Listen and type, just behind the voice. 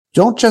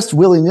don't just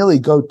willy-nilly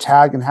go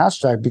tag and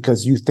hashtag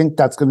because you think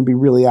that's going to be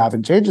really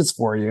advantageous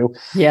for you.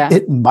 Yeah.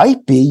 It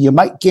might be. You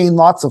might gain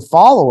lots of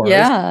followers.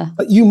 Yeah.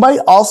 But you might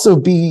also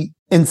be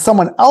in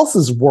someone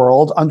else's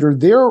world under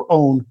their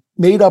own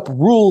made up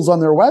rules on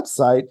their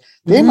website.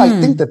 They might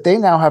think that they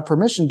now have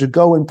permission to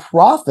go and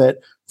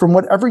profit from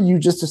whatever you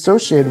just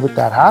associated with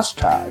that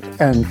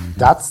hashtag. And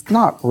that's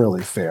not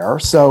really fair.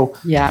 So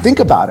think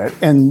about it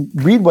and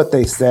read what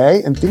they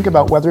say and think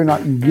about whether or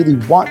not you really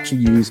want to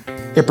use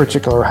a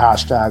particular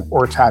hashtag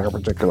or tag a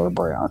particular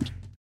brand.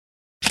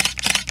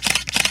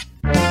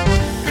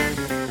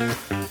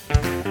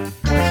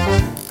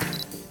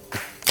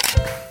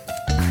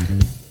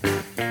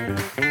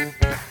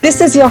 This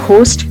is your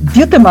host,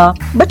 Dyutama,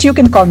 but you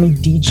can call me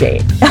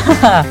DJ.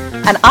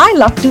 And I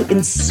love to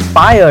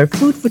inspire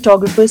food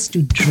photographers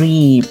to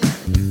dream.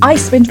 I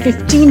spent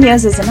 15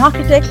 years as an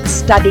architect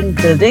studying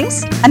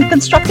buildings and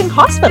constructing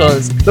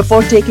hospitals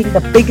before taking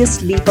the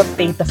biggest leap of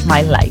faith of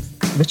my life,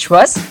 which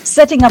was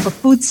setting up a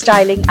food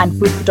styling and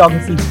food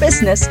photography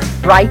business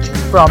right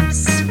from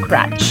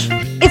scratch.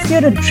 If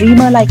you're a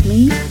dreamer like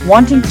me,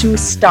 wanting to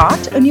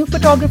start a new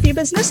photography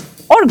business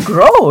or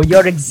grow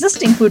your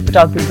existing food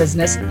photography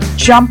business,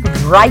 jump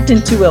right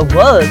into a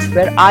world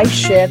where I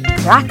share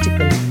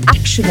practical,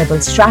 actionable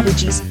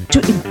strategies to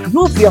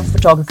improve your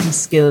photography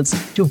skills,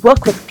 to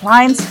work with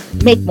clients,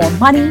 make more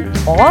money,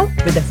 all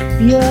with a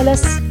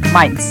fearless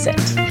mindset.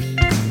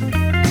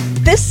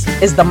 This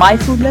is the My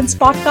Food Lens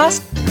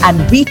podcast,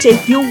 and we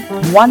take you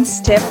one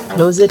step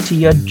closer to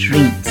your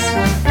dreams.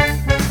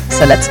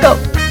 So let's go.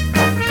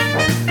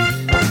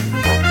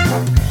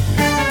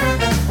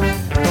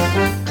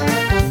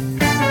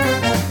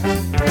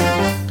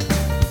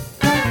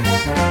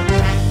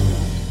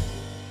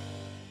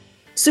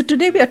 So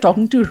today we are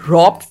talking to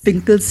Rob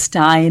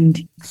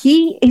Finkelstein.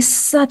 He is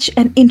such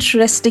an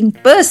interesting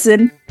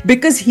person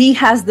because he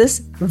has this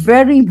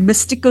very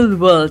mystical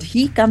world.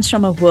 He comes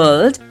from a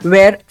world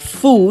where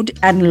food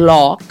and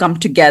law come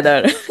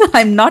together.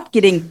 I'm not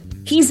kidding.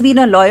 He's been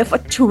a lawyer for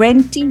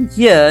 20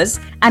 years,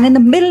 and in the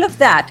middle of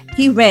that,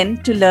 he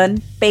went to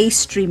learn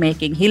pastry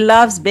making. He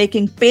loves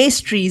baking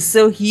pastries,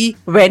 so he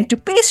went to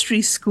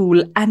pastry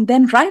school. And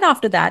then right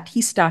after that,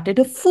 he started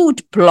a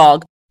food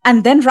blog.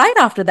 And then right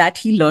after that,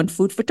 he learned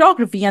food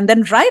photography. And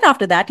then right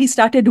after that, he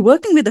started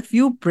working with a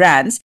few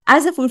brands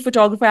as a food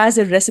photographer, as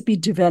a recipe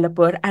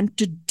developer. And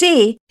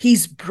today,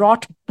 he's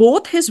brought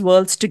both his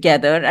worlds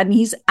together and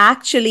he's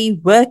actually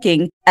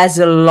working as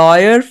a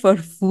lawyer for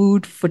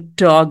food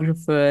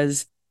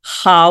photographers.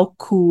 How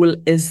cool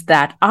is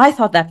that? I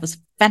thought that was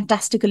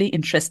fantastically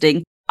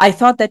interesting. I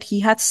thought that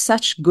he had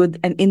such good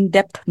and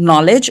in-depth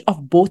knowledge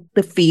of both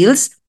the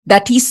fields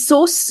that he's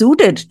so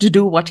suited to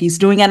do what he's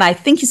doing. And I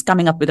think he's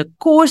coming up with a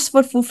course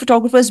for food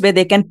photographers where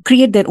they can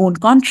create their own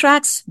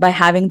contracts by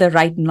having the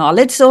right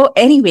knowledge. So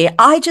anyway,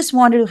 I just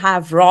wanted to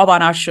have Rob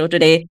on our show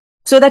today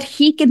so that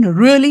he can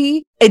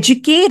really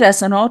educate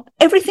us on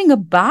everything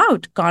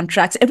about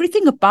contracts,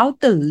 everything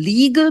about the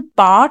legal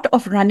part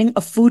of running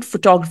a food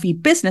photography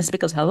business.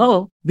 Because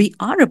hello, we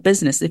are a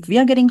business. If we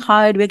are getting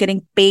hired, we're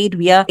getting paid,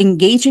 we are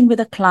engaging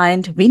with a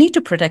client, we need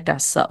to protect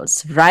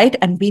ourselves, right?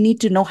 And we need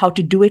to know how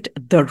to do it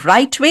the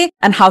right way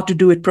and how to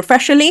do it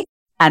professionally.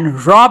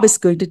 And Rob is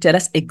going to tell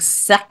us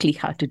exactly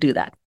how to do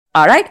that.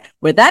 All right,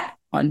 with that,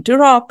 on to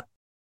Rob.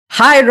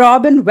 Hi,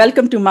 Robin.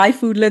 Welcome to My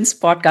Food Lens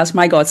podcast.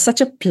 My God,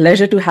 such a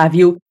pleasure to have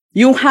you.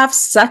 You have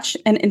such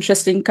an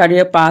interesting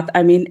career path.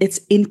 I mean, it's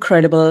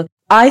incredible.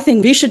 I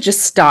think we should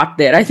just start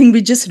there. I think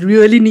we just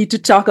really need to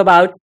talk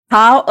about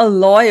how a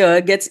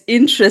lawyer gets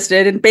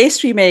interested in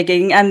pastry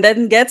making and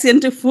then gets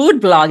into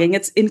food blogging.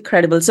 It's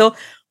incredible. So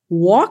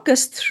walk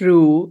us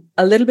through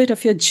a little bit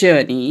of your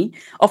journey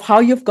of how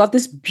you've got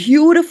this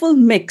beautiful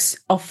mix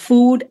of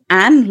food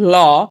and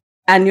law,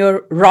 and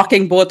you're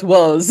rocking both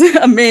worlds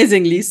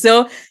amazingly.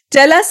 So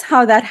tell us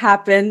how that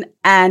happened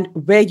and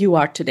where you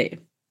are today.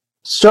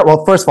 Sure.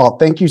 Well, first of all,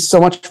 thank you so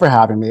much for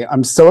having me.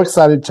 I'm so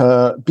excited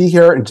to be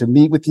here and to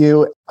meet with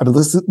you. I've been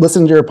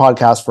listening to your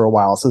podcast for a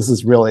while, so this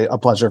is really a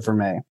pleasure for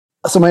me.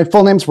 So my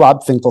full name's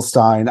Rob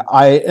Finkelstein.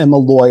 I am a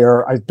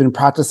lawyer. I've been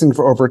practicing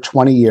for over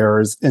 20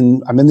 years.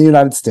 I'm in the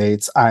United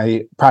States.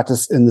 I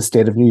practice in the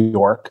state of New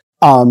York.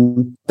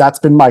 That's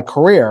been my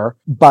career,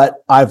 but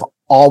I've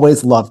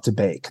always loved to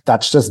bake.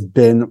 That's just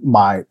been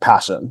my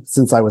passion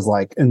since I was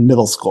in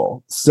middle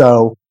school.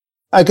 So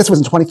I guess it was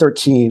in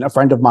 2013, a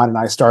friend of mine and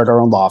I started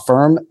our own law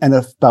firm. And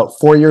about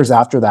 4 years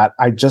after that,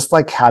 I just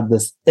had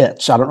this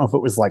itch. I don't know if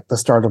it was the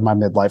start of my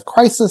midlife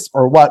crisis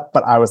or what,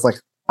 but I was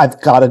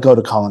I've got to go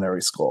to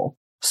culinary school.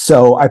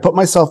 So I put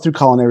myself through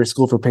culinary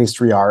school for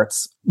pastry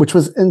arts, which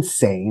was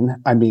insane.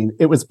 I mean,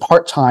 it was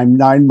part-time,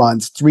 9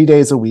 months, 3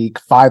 days a week,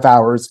 5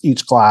 hours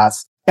each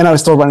class. And I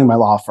was still running my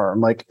law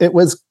firm. It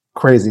was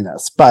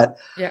craziness. But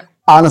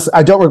honestly,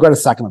 I don't regret a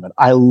second of it.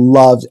 I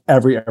loved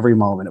every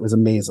moment. It was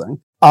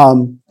amazing.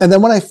 And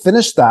then when I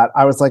finished that,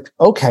 I was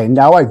okay,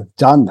 now I've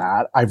done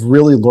that. I've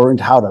really learned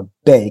how to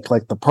bake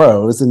the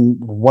pros. And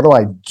what do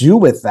I do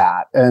with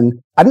that? And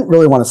I didn't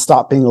really want to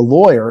stop being a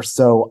lawyer.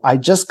 So I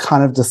just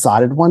kind of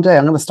decided one day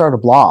I'm going to start a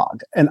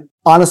blog. And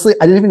honestly,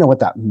 I didn't even know what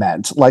that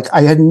meant. Like,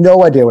 I had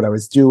no idea what I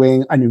was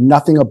doing. I knew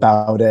nothing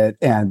about it.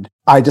 And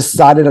I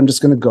decided I'm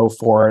just going to go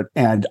for it.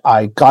 And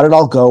I got it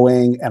all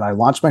going and I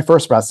launched my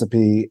first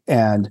recipe.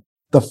 And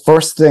the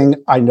first thing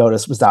I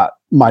noticed was that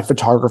my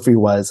photography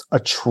was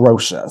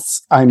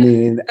atrocious. I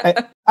mean,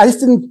 I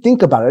just didn't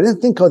think about it. I didn't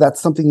think, oh, that's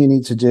something you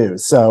need to do.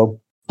 So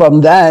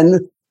from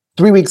then,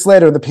 3 weeks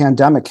later, the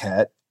pandemic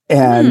hit.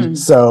 And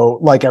so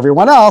like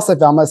everyone else, I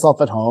found myself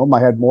at home.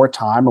 I had more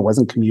time. I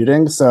wasn't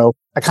commuting. So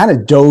I kind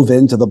of dove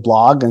into the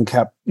blog and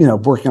kept,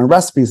 working on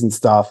recipes and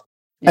stuff.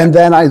 Yeah. And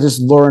then I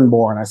just learned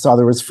more and I saw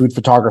there was food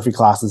photography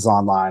classes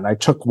online. I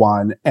took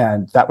one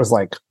and that was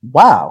like,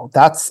 wow,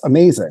 that's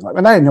amazing.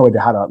 And I had no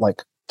idea how to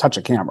like touch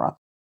a camera.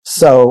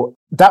 So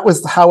that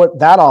was how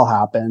that all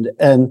happened.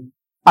 And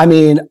I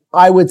mean,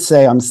 I would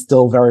say I'm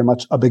still very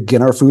much a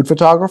beginner food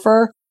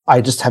photographer. I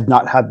just have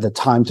not had the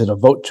time to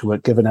devote to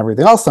it, given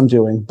everything else I'm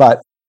doing,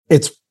 but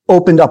it's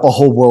opened up a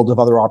whole world of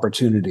other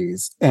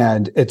opportunities.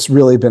 And it's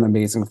really been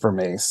amazing for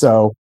me.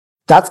 So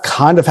that's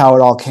kind of how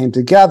it all came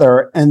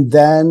together. And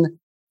then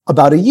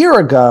about a year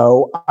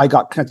ago, I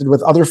got connected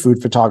with other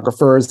food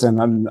photographers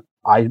and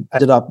I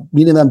ended up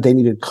meeting them. They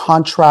needed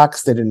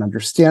contracts. They didn't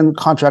understand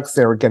contracts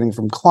they were getting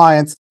from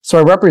clients. So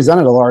I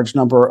represented a large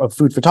number of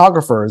food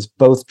photographers,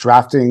 both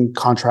drafting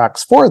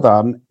contracts for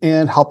them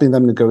and helping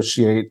them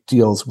negotiate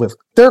deals with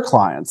their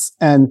clients.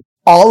 And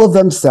all of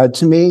them said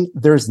to me,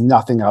 there's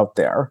nothing out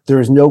there.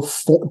 There's no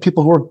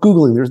people who are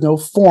Googling. There's no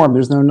form.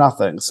 There's no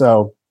nothing.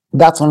 So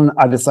that's when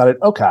I decided,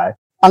 okay,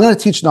 I'm going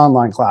to teach an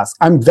online class.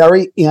 I'm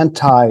very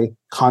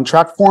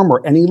anti-contract form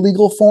or any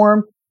legal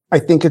form. I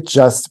think it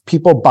just,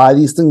 people buy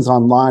these things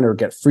online or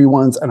get free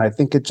ones. And I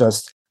think it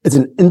just is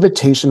an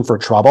invitation for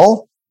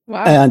trouble.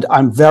 Wow. And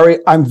I'm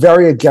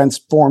very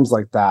against forms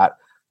like that.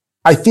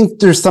 I think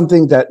there's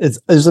something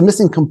there's a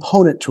missing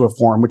component to a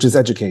form, which is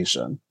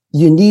education.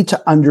 You need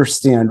to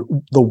understand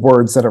the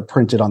words that are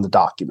printed on the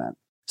document.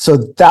 So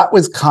that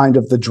was kind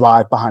of the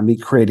drive behind me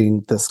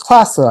creating this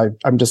class that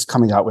I'm just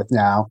coming out with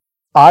now.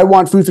 I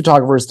want food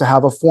photographers to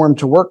have a form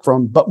to work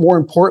from, but more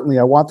importantly,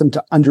 I want them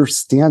to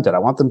understand it. I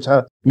want them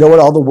to know what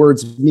all the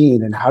words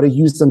mean and how to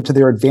use them to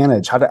their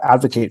advantage, how to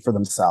advocate for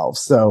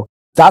themselves. So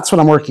that's what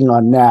I'm working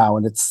on now.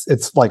 And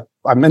it's like,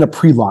 I'm in a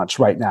pre-launch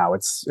right now.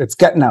 It's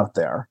getting out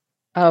there.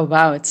 Oh,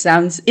 wow. It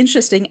sounds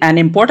interesting and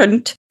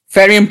important.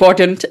 Very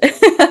important.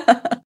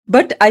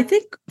 But I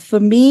think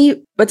for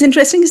me, what's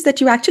interesting is that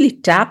you actually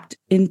tapped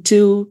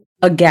into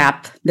a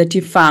gap that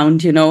you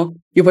found,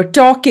 you were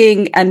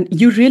talking and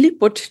you really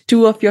put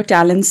two of your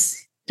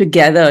talents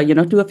together,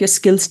 two of your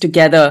skills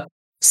together.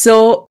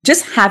 So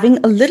just having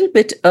a little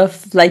bit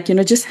of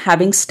just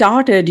having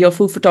started your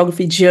food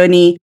photography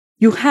journey,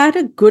 you had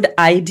a good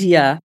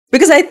idea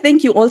because I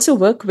think you also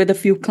work with a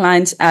few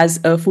clients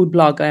as a food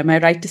blogger. Am I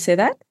right to say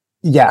that?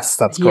 Yes,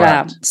 that's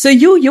correct. Yeah. So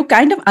you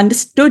kind of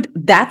understood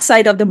that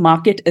side of the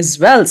market as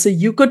well. So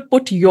you could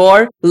put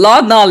your law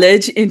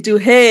knowledge into,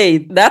 hey,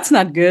 that's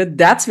not good.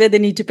 That's where they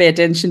need to pay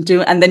attention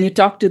to. And then you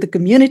talk to the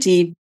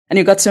community and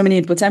you got so many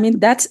inputs. I mean,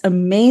 that's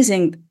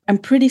amazing. I'm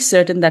pretty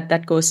certain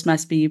that course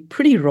must be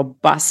pretty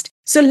robust.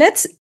 So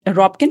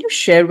Rob, can you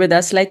share with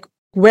us,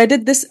 where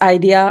did this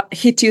idea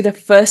hit you the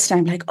first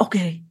time? Like,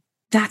 okay,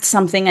 that's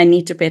something I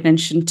need to pay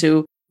attention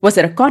to. Was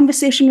there a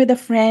conversation with a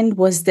friend?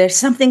 Was there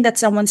something that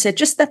someone said?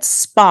 Just that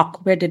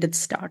spark, where did it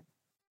start?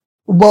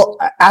 Well,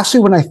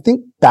 actually, when I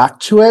think back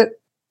to it,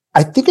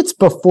 I think it's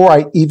before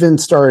I even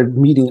started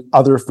meeting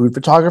other food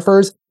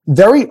photographers.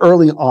 Very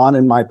early on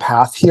in my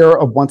path here,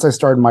 of once I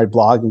started my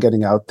blog and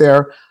getting out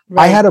there,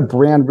 right. I had a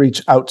brand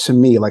reach out to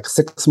me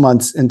 6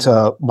 months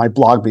into my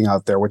blog being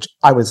out there, which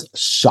I was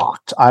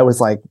shocked. I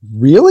was like,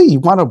 really? You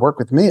want to work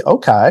with me?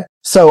 Okay.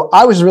 So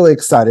I was really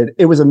excited.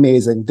 It was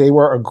amazing. They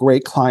were a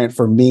great client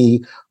for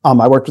me.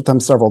 I worked with them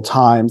several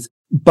times.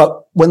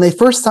 But when they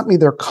first sent me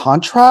their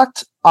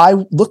contract, I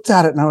looked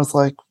at it and I was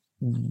like,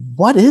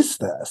 what is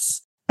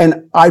this?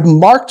 And I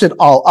marked it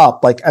all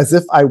up as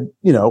if I,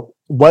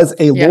 was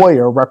a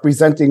lawyer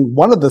representing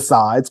one of the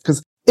sides,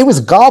 because it was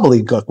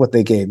gobbledygook what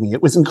they gave me.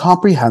 It was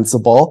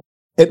incomprehensible.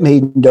 It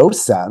made no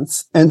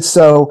sense. And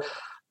so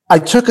I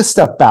took a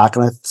step back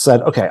and I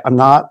said, okay, I'm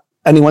not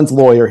anyone's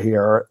lawyer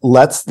here.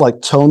 Let's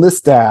tone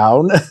this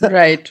down.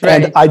 Right.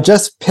 And I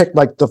just picked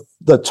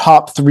the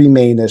top 3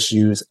 main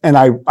issues and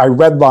I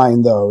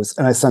redlined those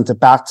and I sent it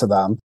back to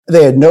them.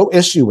 They had no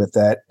issue with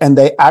it. And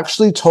they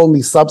actually told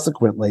me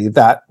subsequently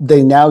that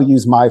they now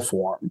use my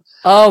form.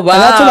 Oh, wow.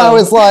 And that's when I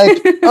was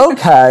like,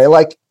 okay,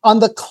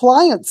 on the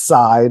client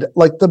side,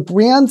 the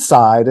brand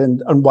side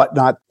and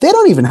whatnot, they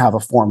don't even have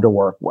a form to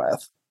work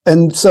with.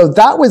 And so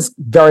that was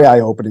very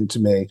eye-opening to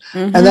me.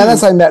 Mm-hmm. And then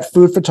as I met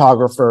food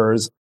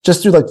photographers,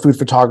 just through food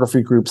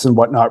photography groups and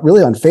whatnot,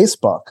 really on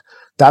Facebook,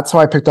 that's how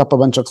I picked up a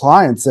bunch of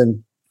clients.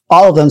 And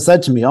all of them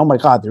said to me, oh my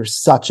God, there's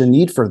such a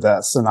need for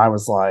this. And I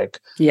was like,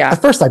 at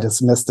first I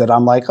dismissed it.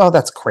 I'm like, oh,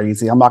 that's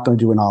crazy. I'm not going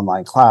to do an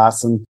online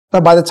class.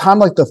 But by the time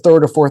the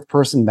 3rd or 4th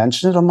person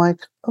mentioned it, I'm like,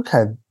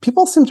 okay,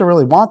 people seem to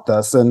really want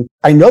this. And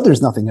I know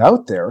there's nothing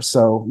out there.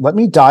 So let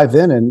me dive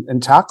in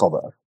and tackle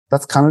that.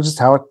 That's kind of just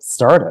how it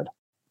started.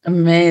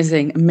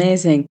 Amazing,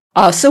 amazing.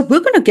 So we're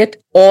going to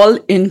get all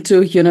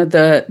into,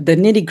 the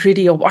nitty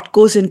gritty of what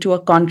goes into a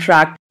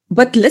contract.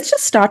 But let's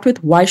just start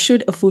with, why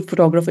should a food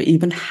photographer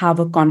even have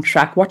a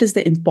contract? What is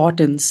the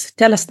importance?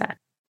 Tell us that.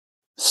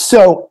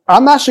 So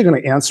I'm actually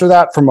going to answer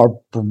that from a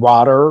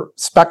broader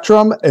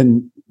spectrum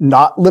and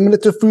not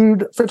limited to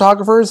food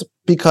photographers,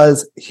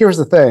 because here's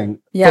the thing.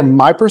 From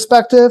my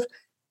perspective,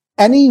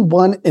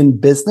 anyone in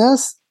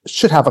business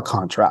should have a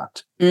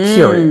contract,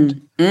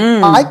 period.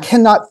 I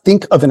cannot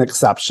think of an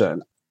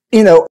exception.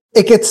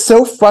 It gets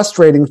so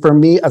frustrating for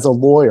me as a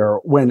lawyer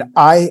when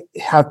I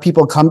have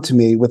people come to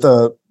me with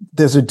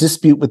there's a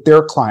dispute with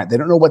their client. They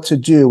don't know what to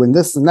do and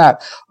this and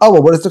that. Oh,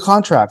 well, what does the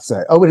contract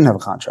say? Oh, we didn't have a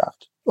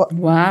contract.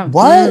 Wow.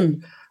 What?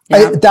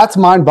 That's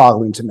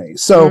mind-boggling to me.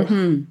 So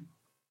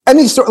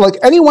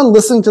anyone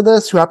listening to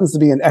this who happens to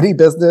be in any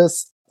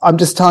business, I'm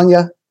just telling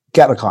you,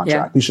 get a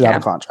contract. You should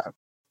have a contract.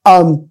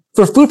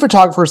 For food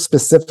photographers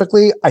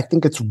specifically, I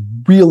think it's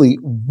really,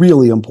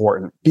 really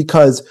important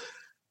because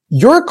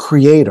you're a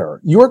creator.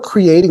 You're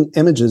creating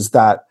images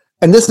that,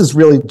 and this is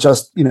really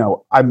just,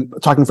 I'm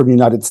talking from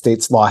United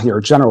States law here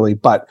generally,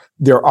 but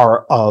there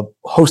are a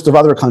host of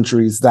other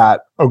countries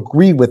that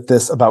agree with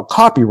this about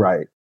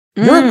copyright.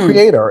 You're a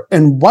creator.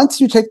 And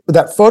once you take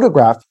that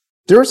photograph,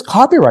 there's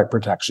copyright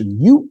protection.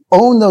 You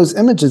own those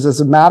images as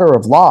a matter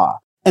of law.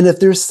 And if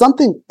there's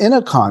something in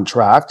a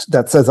contract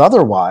that says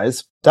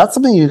otherwise, that's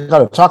something you've got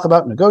to talk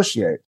about and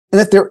negotiate.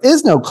 And if there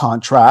is no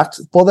contract,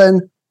 well,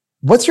 then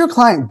what's your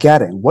client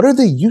getting? What are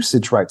the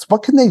usage rights?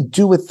 What can they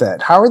do with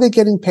it? How are they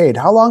getting paid?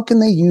 How long can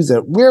they use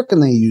it? Where can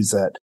they use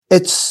it?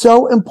 It's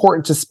so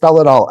important to spell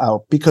it all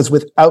out, because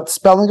without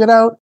spelling it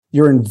out,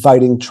 you're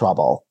inviting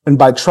trouble. And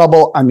by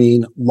trouble, I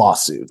mean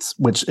lawsuits,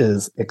 which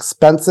is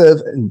expensive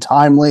and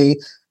timely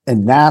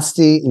and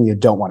nasty, and you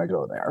don't want to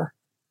go there.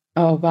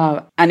 Oh,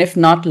 wow. And if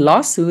not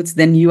lawsuits,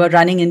 then you are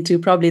running into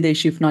probably the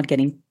issue of not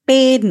getting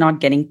paid, not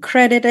getting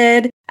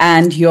credited,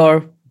 and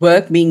your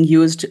work being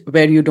used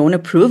where you don't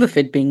approve of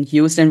it being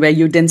used and where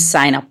you didn't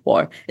sign up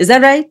for. Is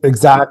that right?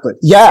 Exactly.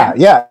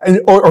 Yeah.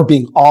 And, or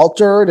being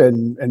altered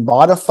and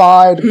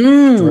modified,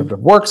 derivative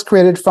works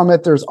created from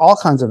it. There's all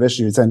kinds of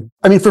issues. And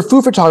I mean, for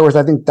food photographers,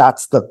 I think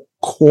that's the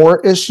core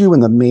issue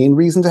and the main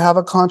reason to have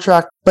a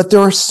contract. But there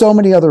are so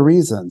many other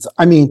reasons.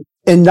 I mean,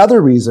 another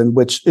reason,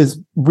 which is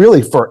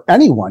really for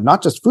anyone,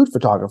 not just food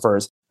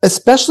photographers,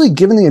 especially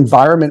given the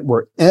environment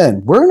we're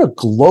in a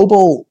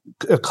global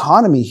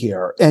economy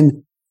here.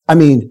 And I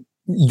mean,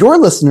 your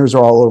listeners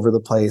are all over the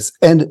place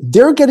and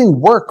they're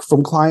getting work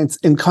from clients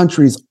in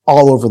countries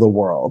all over the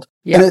world.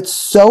 Yeah. And it's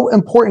so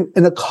important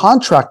in a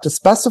contract to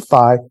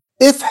specify,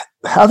 if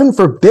heaven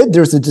forbid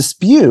there's a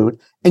dispute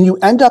and you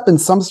end up in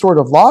some sort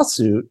of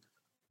lawsuit,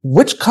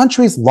 which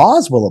country's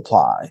laws will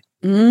apply.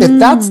 If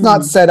that's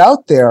not set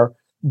out there,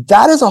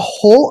 that is a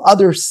whole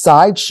other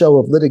sideshow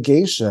of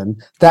litigation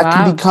that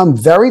can become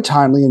very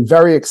timely and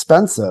very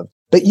expensive.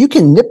 But you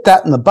can nip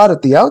that in the bud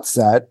at the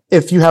outset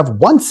if you have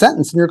one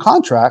sentence in your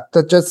contract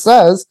that just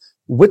says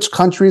which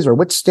countries or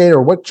which state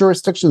or what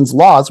jurisdiction's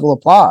laws will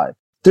apply.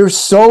 There's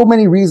so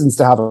many reasons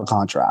to have a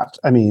contract.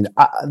 I mean,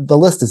 the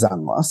list is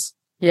endless.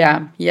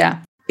 Yeah.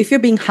 If you're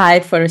being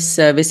hired for a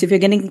service, if you're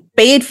getting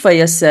paid for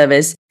your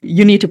service,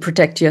 you need to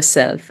protect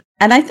yourself.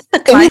 And I think the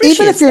client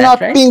even if you're not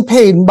being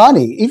paid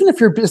money, even if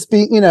you're just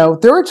being, there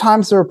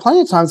are plenty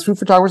of times food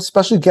photographers,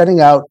 especially getting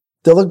out,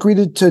 they'll agree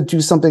to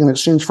do something in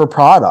exchange for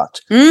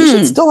product. You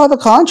should still have a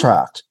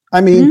contract.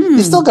 I mean,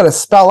 you still got to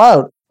spell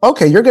out,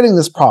 okay, you're getting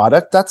this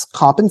product. That's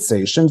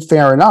compensation.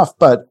 Fair enough.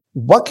 But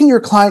what can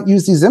your client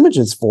use these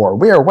images for?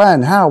 Where,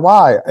 when, how,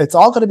 why? It's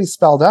all got to be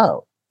spelled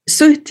out.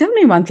 So tell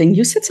me one thing.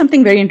 You said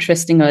something very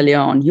interesting earlier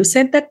on. You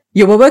said that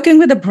you were working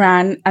with a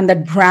brand and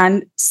that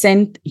brand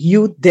sent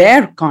you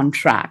their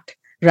contract,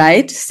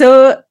 right?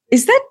 So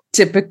is that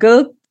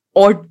typical?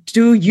 Or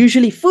do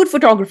usually food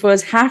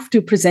photographers have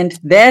to present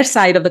their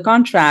side of the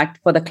contract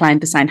for the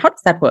client to sign? How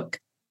does that work?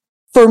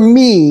 For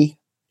me,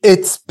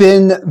 it's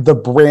been the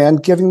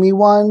brand giving me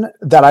one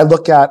that I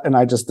look at and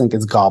I just think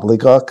it's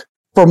gobbledygook.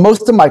 For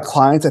most of my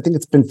clients, I think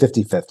it's been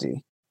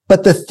 50-50.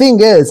 But the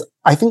thing is,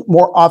 I think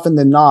more often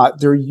than not,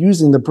 they're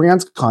using the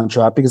brand's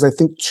contract because I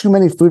think too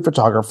many food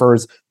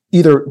photographers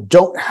either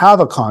don't have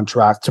a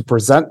contract to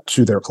present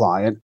to their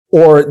client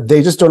or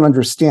they just don't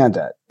understand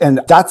it. And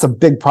that's a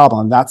big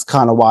problem. That's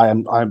kind of why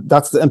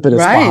that's the impetus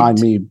behind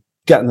me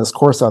getting this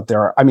course out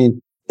there. I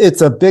mean, it's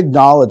a big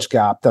knowledge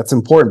gap that's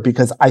important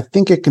because I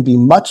think it can be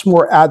much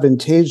more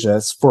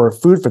advantageous for a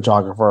food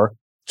photographer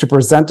to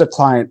present a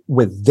client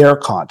with their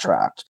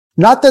contract.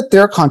 Not that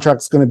their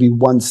contract is going to be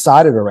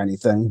one-sided or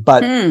anything,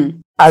 but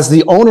as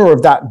the owner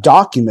of that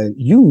document,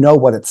 you know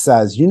what it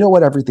says. You know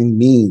what everything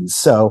means.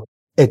 So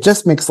it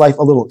just makes life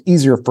a little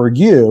easier for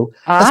you,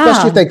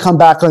 especially if they come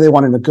back and they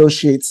want to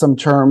negotiate some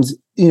terms.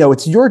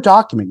 It's your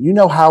document. You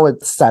know how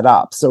it's set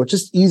up. So it's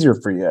just easier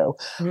for you.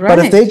 Right. But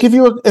if they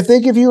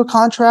give you a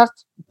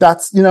contract,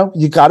 that's,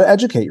 you got to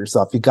educate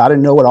yourself. You got to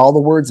know what all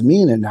the words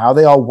mean and how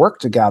they all work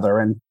together.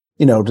 And,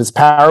 does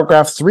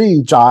paragraph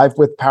 3 jive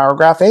with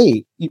paragraph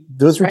 8?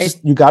 Those are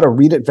just, you got to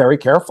read it very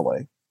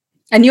carefully.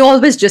 And you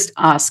always just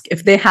ask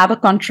if they have a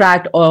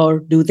contract or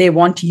do they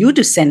want you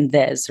to send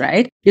theirs,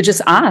 right? You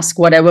just ask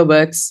whatever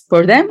works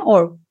for them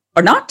or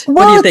not. What do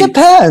Well, you it think?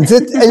 depends.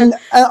 And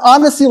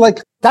honestly,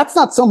 like that's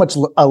not so much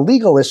a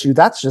legal issue.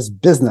 That's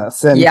just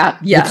business. And Yeah,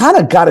 you yeah. kind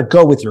of got to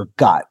go with your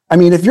gut. I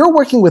mean, if you're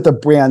working with a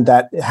brand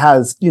that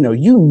has,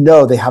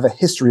 they have a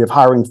history of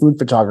hiring food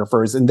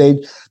photographers and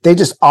they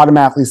just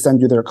automatically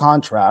send you their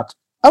contract.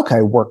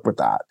 Okay, work with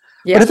that.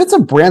 Yeah. But if it's a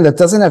brand that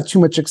doesn't have too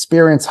much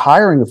experience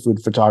hiring a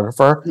food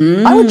photographer,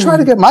 I would try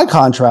to get my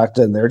contract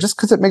in there just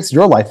because it makes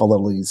your life a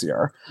little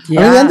easier. Yeah.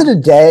 I mean, at the end of the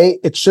day,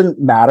 it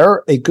shouldn't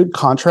matter. A good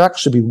contract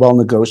should be well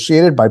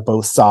negotiated by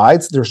both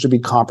sides. There should be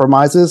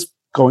compromises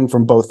going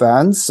from both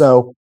ends.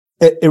 So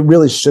it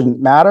really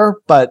shouldn't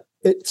matter, but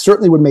it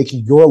certainly would make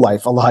your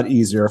life a lot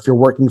easier if you're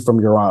working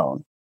from your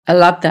own. I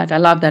love that. I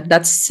love that.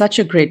 That's such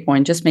a great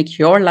point. Just make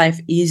your life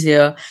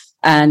easier.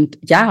 And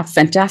yeah,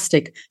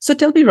 fantastic. So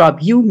tell me, Rob,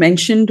 you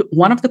mentioned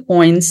one of the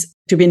points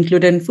to be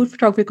included in food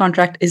photography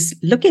contract is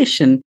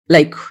location,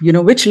 like,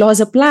 which laws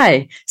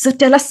apply. So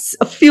tell us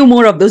a few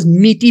more of those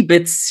meaty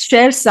bits.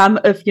 Share some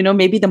of,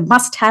 maybe the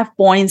must-have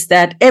points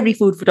that every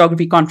food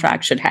photography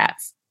contract should have.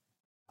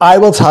 I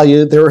will tell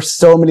you, there are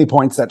so many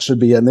points that should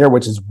be in there,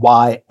 which is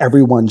why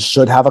everyone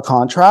should have a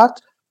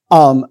contract.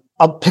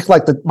 I'll pick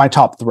like my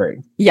top three.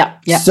 Yeah.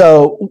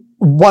 So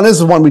one is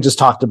the one we just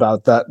talked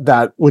about,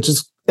 that which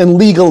is in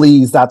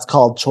legalese, that's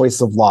called choice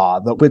of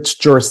law, which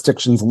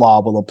jurisdiction's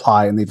law will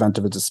apply in the event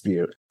of a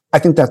dispute. I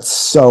think that's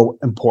so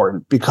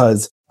important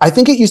because I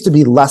think it used to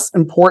be less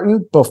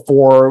important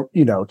before,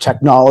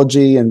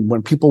 technology and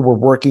when people were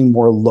working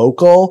more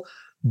local.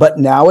 But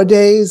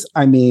nowadays,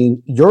 I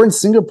mean, you're in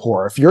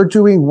Singapore. If you're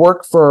doing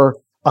work for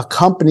a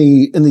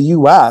company in the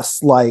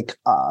US, like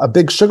a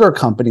big sugar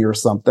company or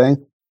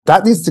something,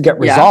 that needs to get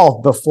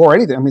resolved before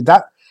anything. I mean,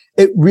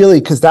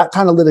 because that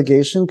kind of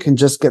litigation can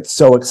just get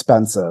so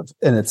expensive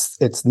and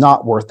it's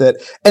not worth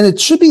it. And it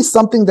should be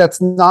something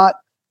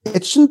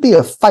it shouldn't be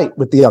a fight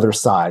with the other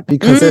side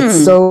because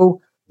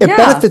it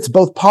benefits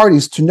both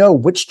parties to know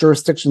which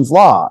jurisdiction's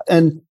law.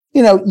 And,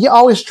 you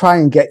always try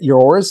and get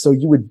yours. So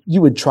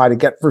you would try to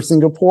get for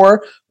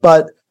Singapore,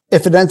 but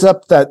if it ends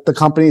up that the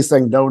company is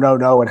saying,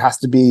 no, it has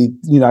to be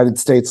United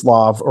States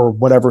law or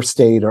whatever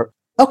state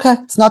okay,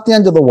 it's not the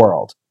end of the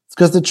world.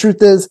 Because the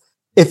truth is,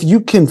 if you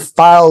can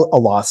file a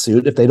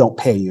lawsuit, if they don't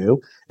pay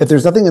you, if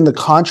there's nothing in the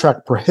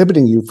contract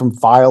prohibiting you from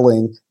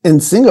filing in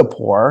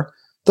Singapore,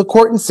 the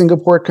court in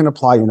Singapore can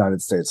apply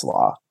United States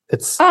law.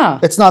 It's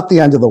not the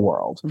end of the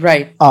world.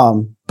 Right.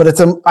 But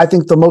I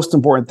think the most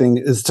important thing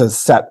is to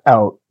set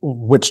out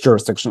which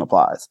jurisdiction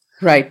applies.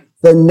 Right.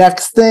 The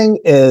next thing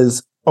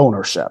is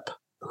ownership.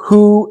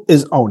 Who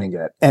is owning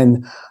it?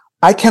 And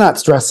I cannot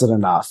stress it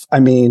enough. I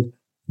mean,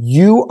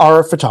 you are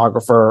a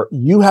photographer.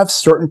 You have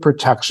certain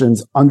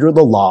protections under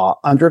the law,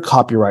 under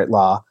copyright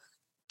law.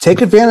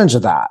 Take advantage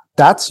of that.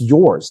 That's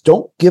yours.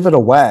 Don't give it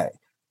away.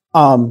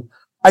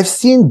 I've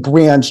seen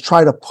brands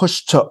try to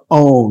push to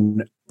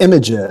own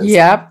images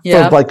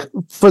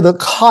for the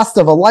cost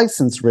of a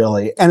license,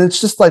 really. And it's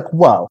just like,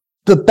 whoa.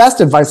 The best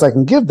advice I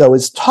can give, though,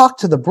 is talk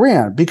to the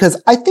brand,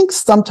 because I think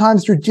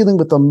sometimes you're dealing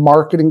with a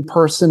marketing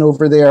person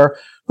over there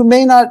who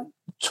may not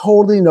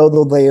totally know the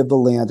lay of the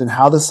land and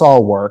how this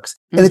all works.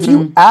 And if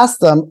you ask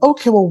them,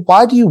 okay, well,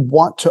 why do you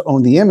want to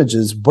own the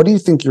images? What do you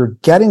think you're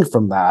getting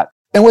from that?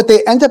 And what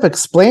they end up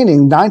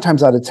explaining 9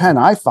 times out of 10,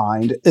 I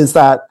find, is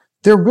that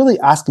they're really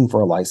asking for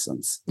a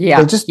license.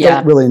 They just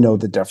don't really know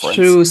the difference.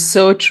 True.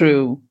 So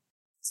true.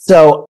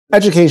 So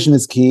education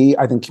is key.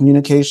 I think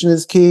communication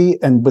is key.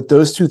 And with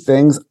those two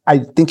things, I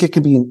think it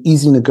can be an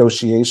easy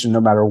negotiation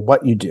no matter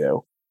what you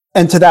do.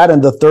 And to that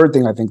end, the third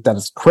thing I think that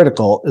is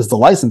critical is the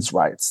license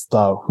rights.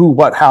 The who,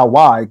 what, how,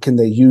 why can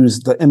they use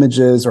the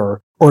images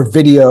or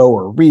video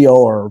or reel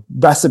or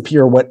recipe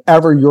or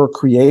whatever you're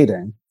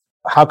creating?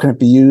 How can it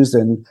be used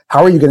and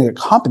how are you going to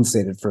get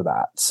compensated for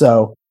that?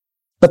 So,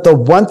 but the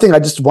one thing I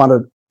just want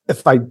to,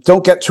 if I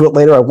don't get to it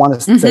later, I want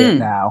to say it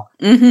now.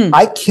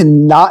 I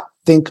cannot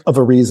think of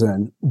a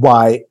reason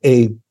why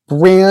a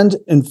brand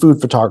in food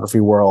photography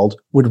world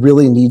would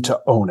really need to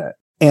own it.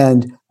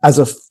 And as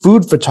a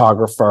food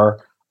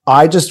photographer,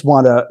 I just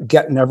want to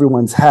get in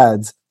everyone's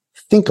heads,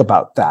 think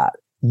about that.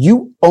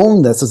 You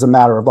own this as a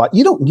matter of law.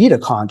 You don't need a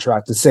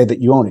contract to say that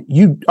you own it.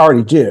 You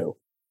already do.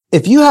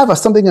 If you have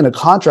something in a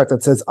contract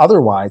that says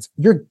otherwise,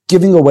 you're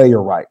giving away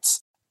your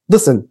rights.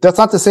 Listen, that's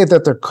not to say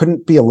that there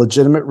couldn't be a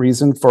legitimate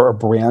reason for a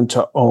brand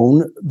to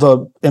own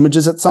the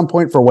images at some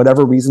point for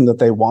whatever reason that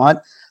they want.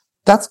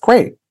 That's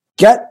great.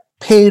 Get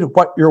paid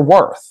what you're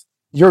worth.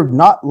 You're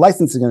not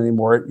licensing it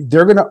anymore.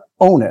 They're going to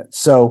own it.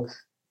 So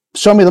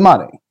show me the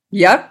money.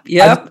 Yep.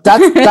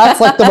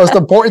 That's like the most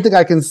important thing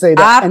I can say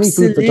to any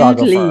food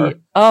photographer.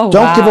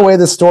 Don't give away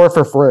the store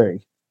for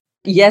free.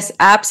 Yes,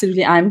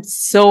 absolutely. I'm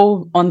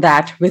so on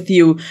that with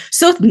you.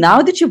 So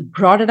now that you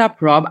brought it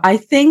up, Rob, I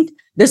think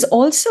there's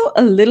also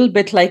a little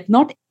bit like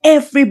not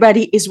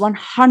everybody is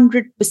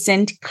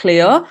 100%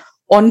 clear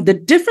on the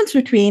difference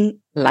between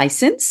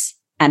license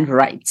and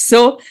rights.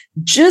 So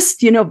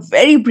just,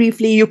 very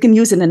briefly, you can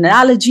use an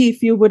analogy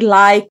if you would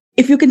like.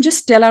 if you can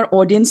just tell our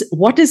audience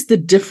what is the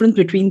difference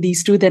between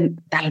these two, then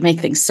that'll make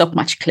things so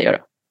much clearer.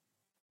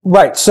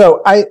 Right.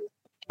 So I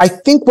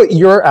think what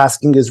you're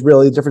asking is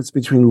really the difference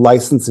between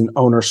license and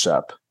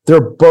ownership. They're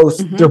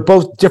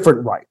both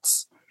different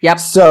rights. Yep.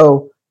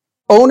 So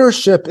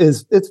ownership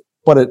it's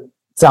what it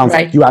sounds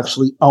like. You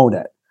actually own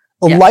it.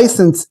 A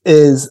license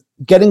is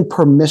getting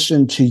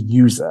permission to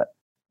use it.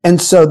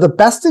 And so the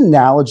best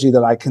analogy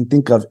that I can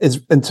think of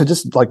is, and to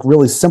just like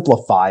really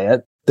simplify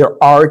it, there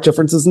are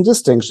differences and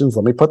distinctions.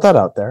 Let me put that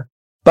out there.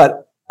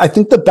 But I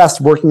think the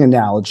best working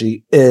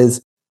analogy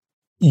is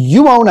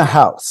you own a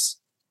house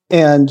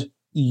and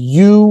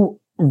you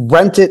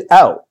rent it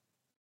out.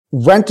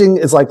 Renting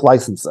is like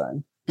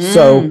licensing.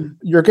 So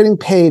you're getting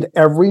paid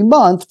every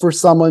month for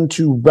someone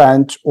to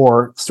rent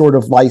or sort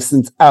of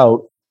license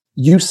out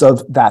use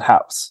of that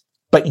house,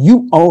 but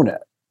you own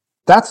it.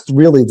 That's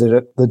really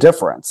the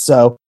difference.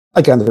 So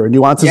again, there are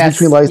nuances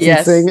between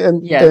licensing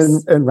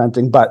and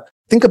renting, but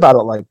think about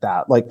it like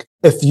that. Like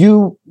if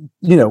you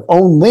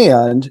own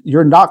land,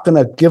 you're not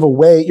going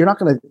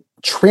to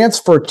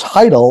transfer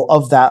title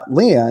of that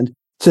land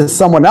to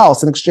someone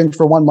else in exchange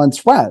for 1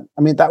 month's rent.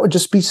 I mean, that would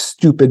just be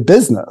stupid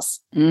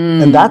business.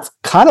 And that's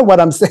kind of what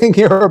I'm saying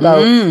here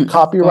about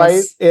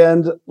copyright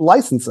and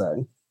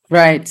licensing.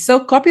 Right.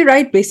 So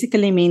copyright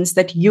basically means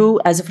that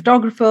you as a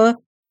photographer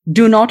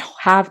do not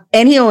have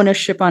any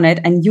ownership on it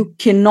and you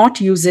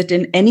cannot use it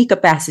in any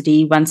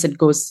capacity once it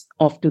goes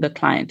off to the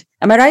client.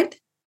 Am I right?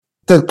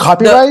 The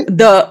copyright?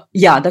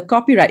 The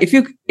copyright. If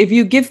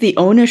you give the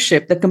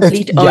ownership, the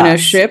complete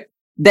ownership,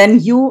 then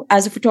you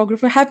as a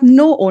photographer have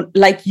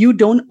you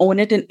don't own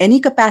it in any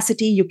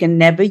capacity. You can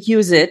never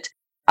use it.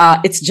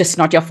 It's just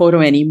not your photo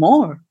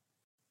anymore.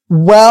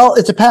 Well,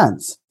 it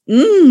depends.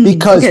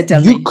 Because it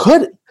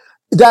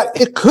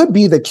could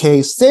be the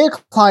case. Say a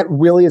client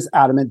really is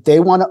adamant. They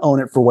want to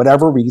own it for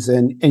whatever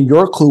reason, and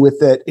you're cool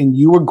with it, and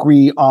you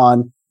agree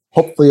on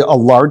hopefully a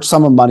large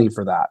sum of money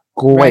for that.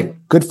 Great.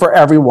 Right. Good for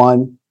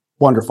everyone.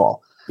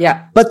 Wonderful.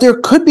 Yeah. But there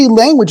could be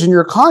language in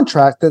your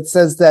contract that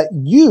says that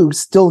you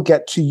still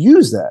get to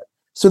use it,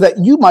 so that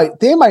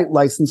they might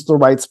license the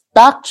rights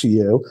back to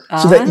you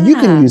so that you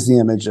can use the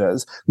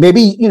images.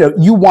 Maybe,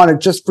 you want it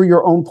just for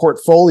your own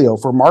portfolio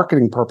for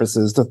marketing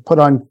purposes to put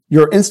on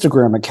your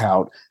Instagram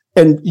account.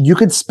 And you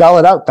could spell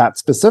it out that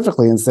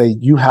specifically and say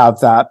you have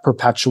that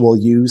perpetual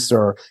use,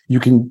 or you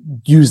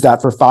can use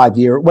that for 5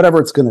 years, whatever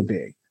it's going to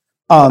be.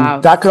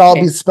 That could all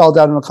be spelled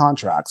out in a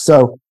contract.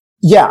 So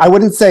yeah, I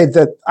wouldn't say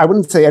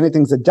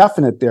anything's a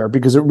definite there,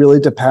 because it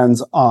really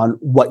depends on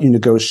what you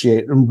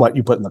negotiate and what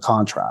you put in the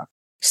contract.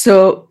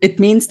 So it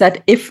means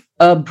that if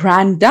a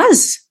brand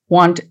does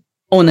want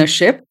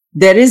ownership,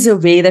 there is a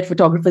way that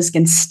photographers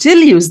can still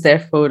use their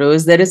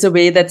photos. There is a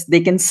way that they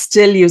can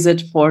still use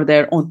it for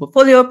their own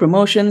portfolio,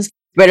 promotions,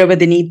 wherever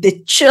they need.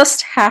 They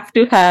just have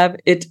to have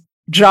it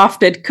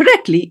drafted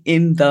correctly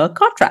in the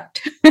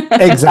contract.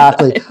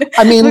 Exactly.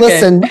 I mean,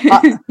 listen,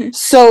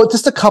 so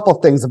just a couple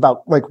things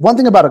about, one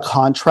thing about a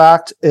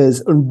contract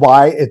is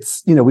why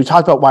it's, we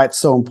talked about why it's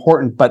so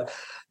important, but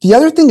the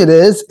other thing it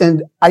is,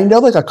 and I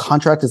know a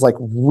contract is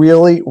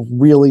really,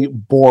 really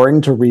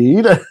boring to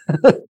read.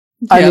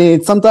 I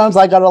mean, sometimes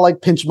I got to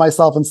pinch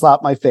myself and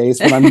slap my face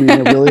when I'm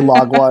reading a really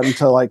long one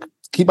to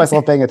keep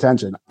myself paying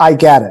attention. I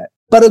get it.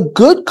 But a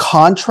good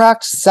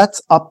contract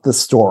sets up the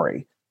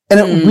story. And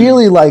it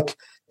really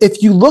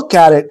if you look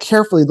at it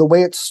carefully, the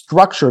way it's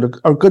structured,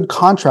 a good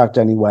contract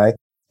anyway,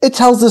 it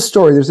tells the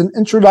story. There's an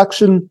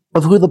introduction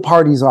of who the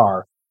parties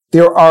are.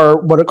 There are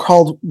what are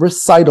called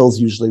recitals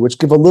usually, which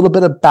give a little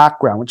bit of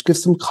background, which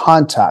gives some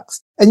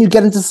context. And you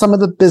get into some of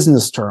the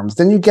business terms.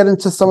 Then you get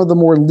into some of the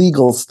more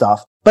legal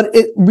stuff. But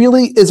it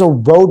really is a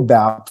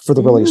roadmap for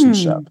the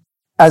relationship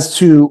as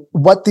to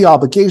what the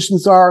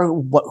obligations are,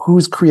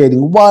 who's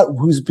creating what,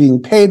 who's being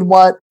paid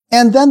what.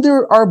 And then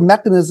there are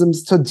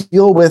mechanisms to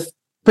deal with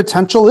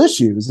potential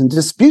issues and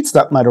disputes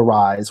that might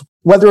arise,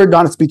 whether or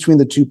not it's between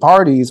the two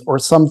parties or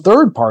some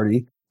third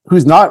party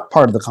who's not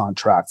part of the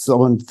contract.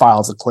 Someone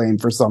files a claim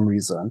for some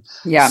reason.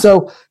 Yeah.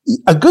 So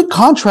a good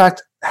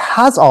contract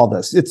has all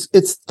this.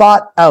 It's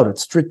thought out.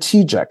 It's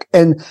strategic.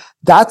 And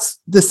that's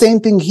the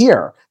same thing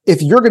here.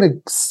 If you're going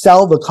to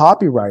sell the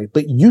copyright,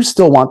 but you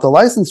still want the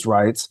license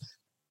rights,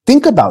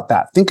 think about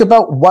that. Think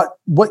about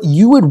what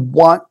you would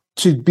want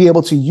to be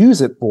able to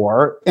use it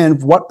for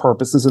and what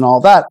purposes and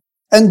all that,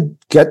 and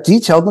get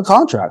detailed in the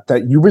contract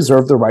that you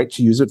reserve the right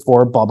to use it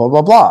for blah, blah,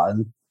 blah, blah.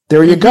 And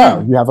there you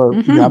go. You have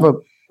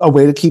a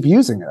way to keep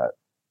using it.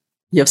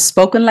 You've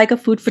spoken like a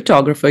food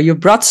photographer. You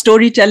brought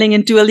storytelling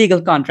into a legal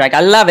contract.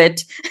 I love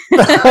it.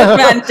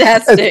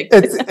 Fantastic.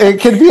 It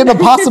can be an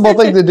impossible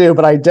thing to do,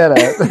 but I did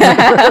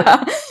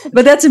it.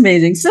 But that's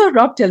amazing. So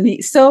Rob, tell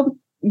me,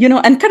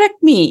 and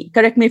correct me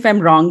if I'm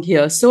wrong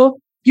here. So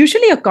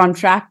usually a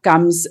contract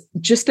comes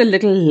just a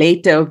little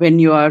later when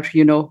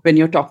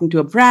you're talking to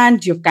a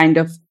brand,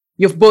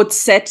 you've both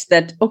set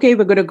that, okay,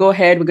 we're going to go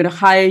ahead, we're going to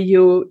hire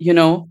you,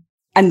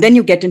 and then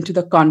you get into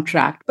the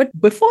contract. But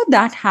before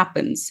that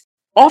happens,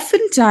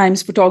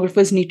 oftentimes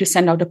photographers need to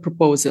send out a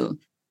proposal.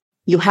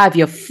 You have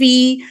your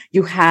fee,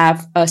 you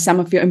have some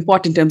of your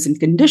important terms and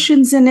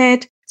conditions in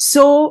it.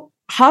 So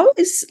how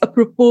is a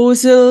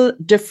proposal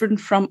different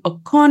from a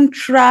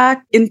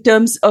contract in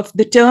terms of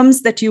the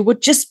terms that you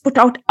would just put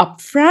out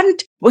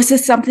upfront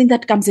versus something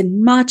that comes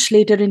in much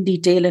later in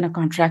detail in a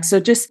contract? So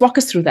just walk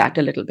us through that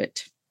a little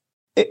bit.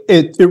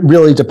 It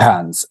really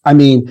depends. I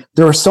mean,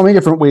 there are so many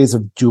different ways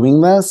of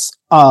doing this.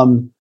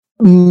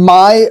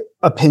 My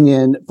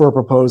opinion for a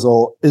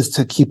proposal is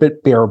to keep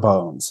it bare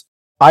bones.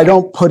 I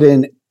don't put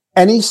in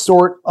any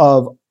sort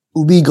of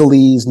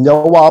legalese,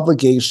 no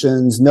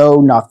obligations, no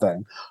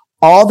nothing.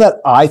 All that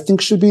I think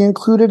should be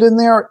included in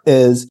there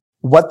is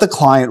what the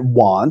client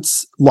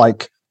wants,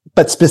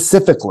 but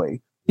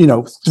specifically,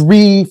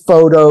 3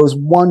 photos,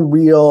 1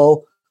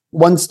 reel,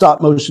 1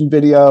 stop motion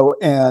video,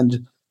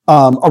 and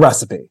a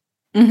recipe.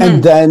 Mm-hmm.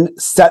 And then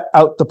set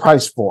out the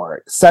price for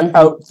it, set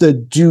out the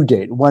due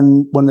date,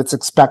 when it's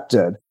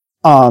expected.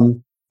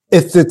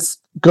 If it's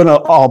going to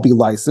all be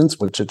licensed,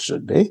 which it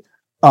should be,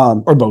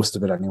 or most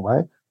of it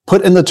anyway,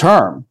 put in the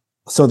term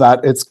so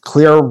that it's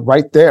clear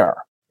right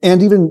there.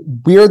 And even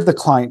where the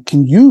client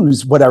can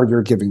use whatever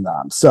you're giving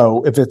them.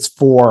 So if it's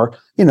for,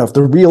 if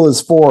the reel is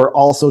for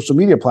all social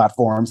media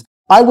platforms,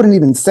 I wouldn't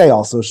even say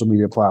all social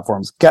media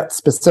platforms. Get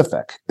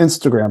specific.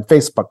 Instagram,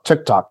 Facebook,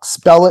 TikTok,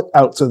 spell it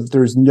out so that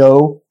there's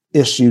no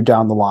issue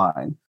down the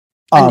line.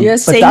 And you're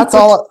saying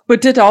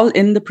put it all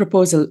in the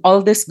proposal.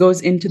 All this goes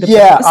into the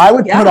proposal. Yeah, I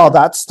would put all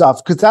that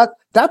stuff because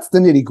that's the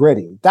nitty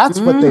gritty. That's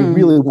what they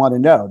really want to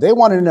know. They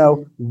want to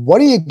know,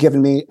 what are you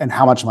giving me and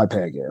how much am I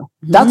paying you?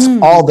 That's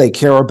all they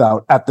care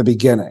about at the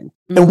beginning.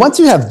 And once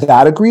you have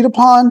that agreed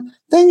upon,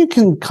 then you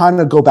can kind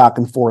of go back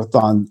and forth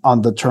on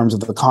the terms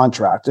of the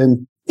contract.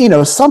 And,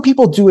 some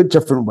people do it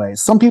different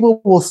ways. Some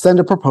people will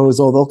send a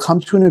proposal. They'll come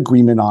to an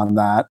agreement on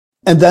that.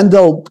 And then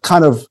they'll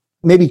kind of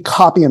maybe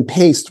copy and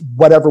paste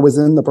whatever was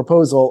in the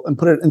proposal and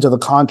put it into the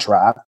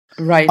contract.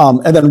 Right.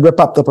 And then rip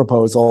up the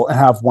proposal and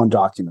have one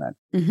document.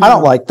 I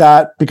don't like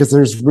that because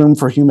there's room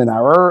for human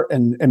error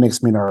and it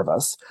makes me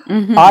nervous.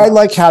 I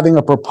like having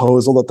a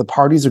proposal that the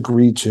parties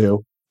agree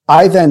to.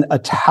 I then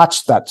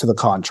attach that to the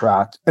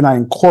contract and I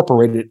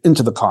incorporate it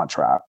into the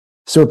contract.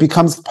 So it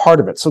becomes part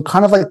of it. So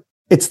kind of like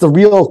it's the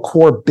real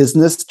core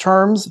business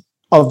terms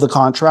of the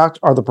contract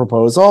are the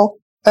proposal.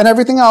 And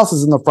everything else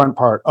is in the front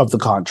part of the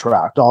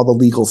contract, all the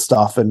legal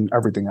stuff and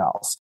everything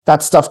else.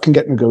 That stuff can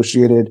get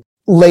negotiated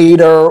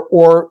later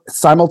or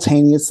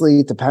simultaneously.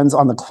 It depends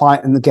on the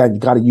client. And again, you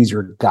got to use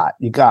your gut.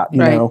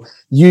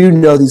 You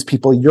know these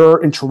people,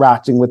 you're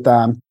interacting with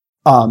them.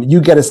 You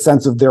get a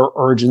sense of their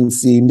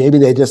urgency. Maybe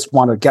they just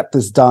want to get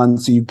this done.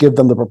 So you give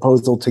them the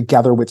proposal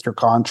together with your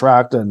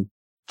contract and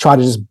try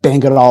to just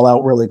bang it all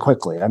out really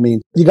quickly. I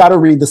mean, you got to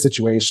read the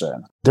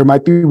situation. There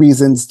might be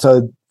reasons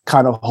to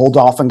kind of hold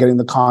off on getting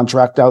the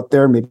contract out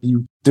there. Maybe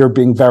they're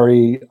being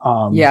very,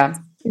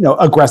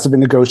 aggressive in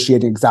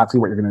negotiating exactly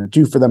what you're going to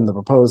do for them in the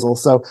proposal.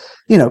 So,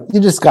 you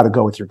just got to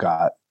go with your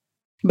gut.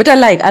 But I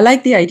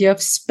like the idea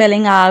of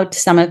spelling out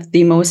some of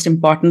the most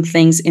important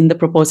things in the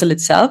proposal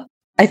itself.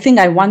 I think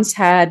I once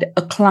had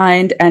a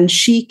client and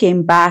she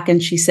came back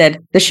and she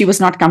said that she was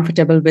not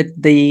comfortable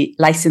with the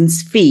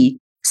license fee.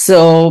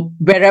 So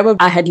wherever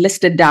I had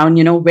listed down,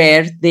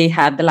 where they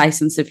had the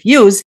license of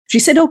use, she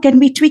said, oh, can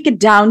we tweak it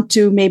down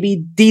to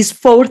maybe these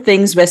 4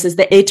 things versus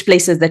the 8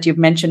 places that you've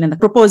mentioned in the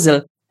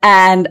proposal?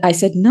 And I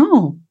said,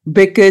 no,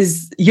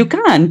 because you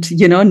can't,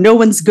 no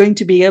one's going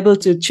to be able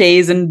to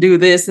chase and do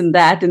this and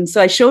that. And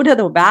so I showed her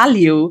the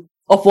value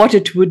of what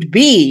it would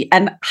be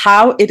and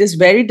how it is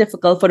very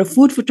difficult for a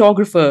food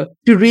photographer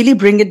to really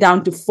bring it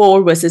down to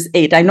 4 versus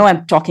 8. I know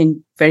I'm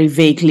talking very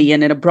vaguely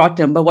and in a broad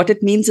term, but what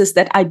it means is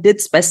that I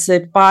did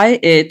specify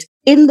it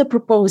in the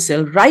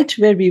proposal right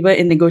where we were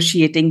in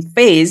negotiating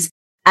phase.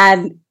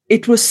 And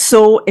it was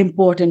so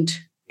important.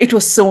 It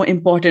was so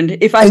important.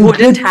 If I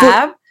wouldn't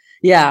have,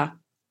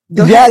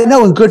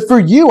 and good for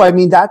you. I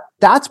mean,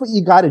 that's what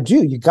you got to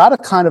do. You got to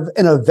kind of,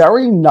 in a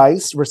very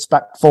nice,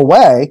 respectful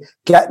way,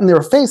 get in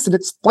their face and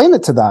explain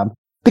it to them.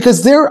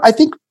 Because I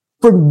think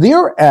from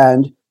their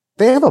end,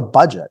 they have a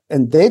budget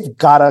and they've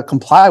got to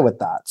comply with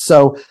that.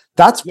 So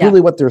that's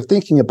really what they're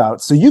thinking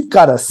about. So you've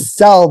got to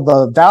sell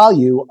the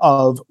value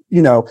of,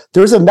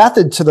 there's a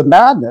method to the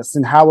madness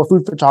and how a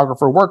food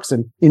photographer works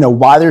and,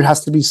 why there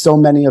has to be so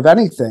many of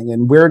anything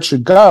and where it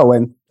should go.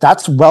 And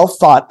that's well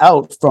thought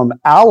out from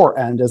our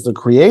end as the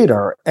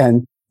creator.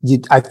 And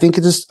I think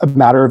it's just a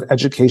matter of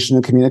education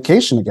and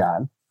communication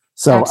again.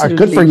 So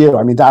good for you.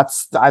 I mean,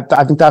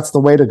 I think that's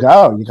the way to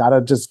go. You got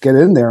to just get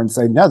in there and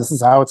say, no, this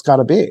is how it's got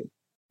to be.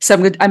 So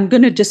I'm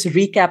going to just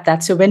recap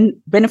that. So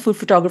when a food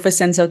photographer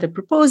sends out a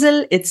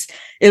proposal, it's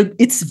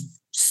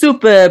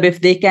superb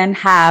if they can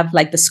have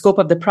like the scope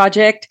of the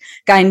project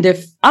kind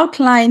of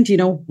outlined,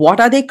 what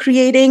are they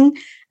creating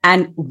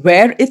and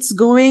where it's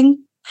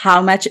going,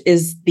 how much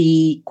is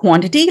the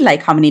quantity,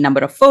 like how many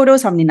number of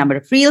photos, how many number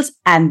of reels.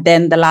 And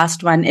then the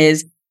last one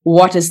is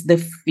what is the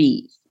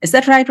fee? Is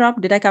that right,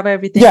 Rob? Did I cover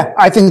everything? Yeah,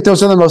 I think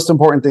those are the most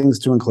important things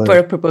to include. For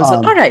a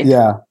proposal. All right.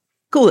 Yeah.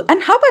 Cool.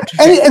 And how about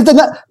and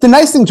the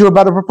nice thing too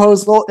about a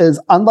proposal is,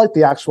 unlike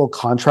the actual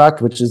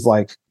contract, which is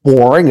like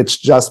boring, it's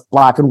just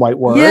black and white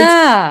words.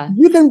 Yeah.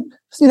 You can,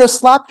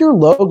 slap your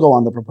logo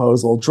on the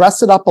proposal,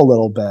 dress it up a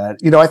little bit.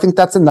 I think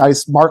that's a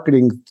nice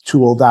marketing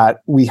tool that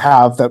we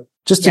have, that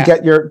just to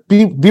get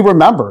be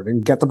remembered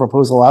and get the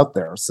proposal out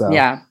there. So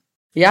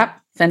yeah.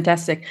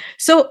 Fantastic.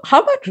 So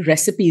how about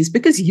recipes?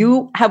 Because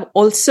you have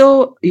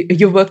also,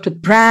 you worked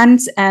with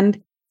brands,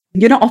 and,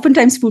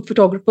 oftentimes food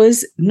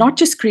photographers not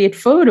just create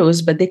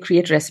photos, but they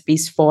create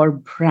recipes for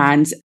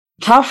brands.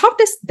 How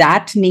does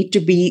that need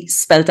to be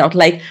spelled out?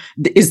 Like,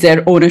 is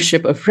there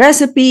ownership of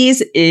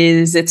recipes?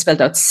 Is it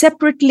spelled out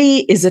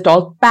separately? Is it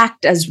all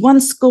packed as one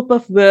scope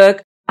of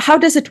work? How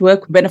does it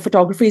work when a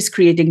photographer is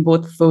creating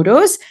both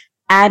photos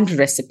and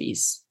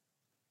recipes?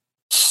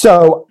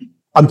 So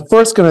I'm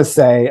first going to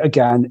say,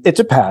 again, it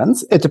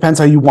depends. It depends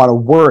how you want to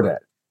word it.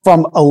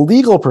 From a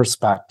legal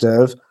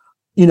perspective,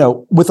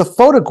 with a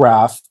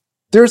photograph,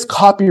 there's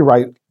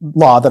copyright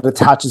law that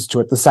attaches to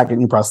it the second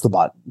you press the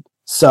button.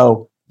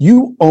 So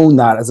you own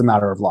that as a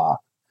matter of law.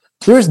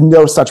 There's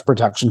no such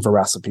protection for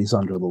recipes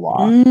under the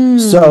law.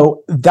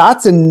 So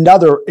that's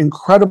another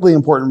incredibly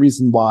important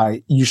reason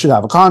why you should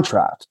have a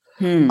contract.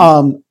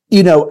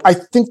 I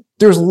think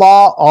there's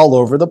law all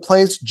over the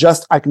place.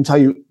 I can tell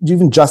you,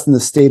 even just in the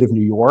state of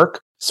New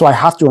York. So I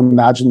have to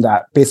imagine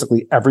that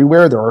basically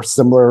everywhere there are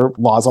similar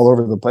laws all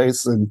over the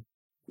place, and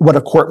what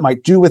a court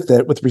might do with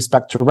it with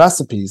respect to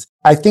recipes.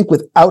 I think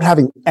without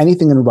having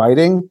anything in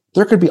writing,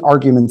 there could be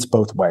arguments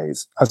both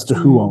ways as to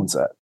who owns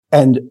it.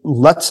 And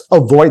let's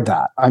avoid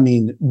that. I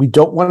mean, we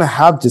don't want to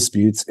have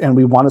disputes, and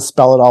we want to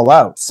spell it all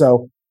out.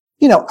 So,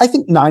 I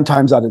think 9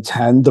 times out of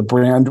 10, the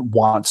brand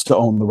wants to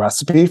own the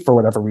recipe for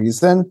whatever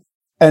reason.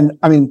 And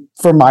I mean,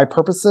 for my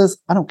purposes,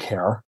 I don't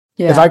care.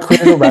 If I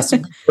created a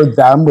recipe for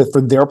them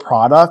for their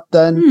product,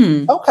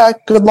 then okay,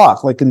 good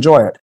luck, like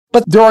enjoy it.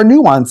 But there are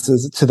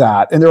nuances to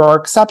that, and there are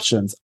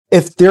exceptions.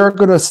 If they're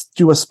going to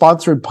do a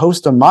sponsored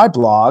post on my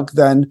blog,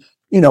 then,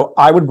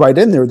 I would write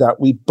in there that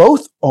we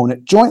both own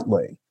it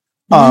jointly.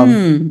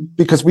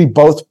 Because we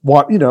both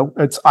want,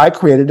 I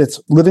created, it's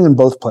living in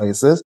both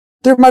places.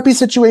 There might be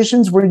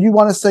situations where you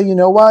want to say, you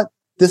know what,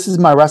 this is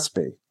my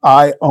recipe.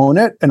 I own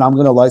it, and I'm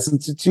going to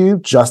license it to you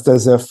just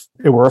as if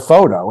it were a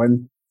photo.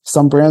 And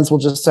some brands will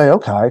just say,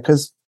 okay,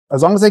 because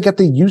as long as they get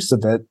the use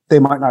of it, they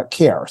might not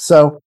care.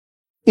 So,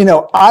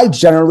 I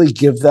generally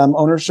give them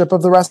ownership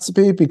of the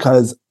recipe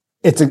because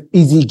it's an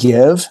easy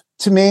give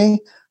to me,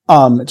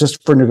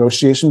 just for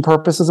negotiation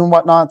purposes and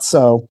whatnot.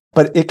 So,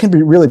 but it can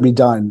really be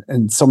done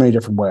in so many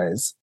different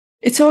ways.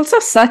 It's also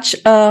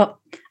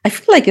I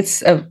feel like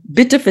it's a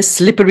bit of a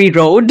slippery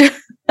road.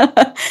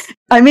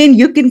 I mean,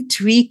 you can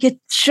tweak it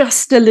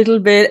just a little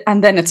bit,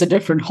 and then it's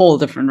a whole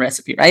different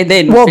recipe, right?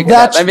 Then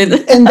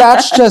and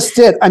that's just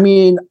it. I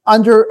mean,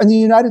 in the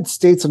United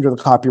States, under the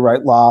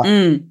copyright law,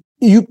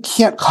 you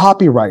can't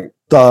copyright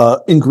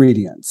the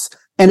ingredients,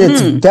 and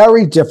it's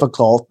very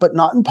difficult, but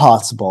not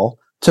impossible,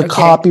 to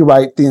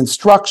copyright the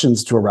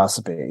instructions to a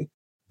recipe.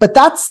 But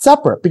that's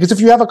separate, because if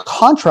you have a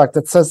contract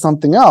that says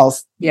something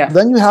else,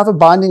 then you have a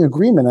binding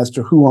agreement as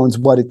to who owns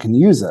what, it can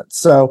use it.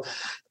 So,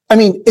 I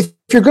mean, if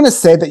you're going to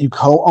say that you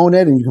co-own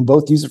it and you can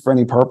both use it for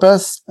any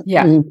purpose,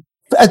 I mean,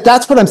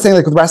 that's what I'm saying.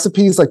 Like with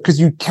recipes, like, because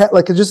you can't,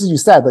 like, just as you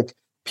said, like,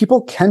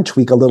 people can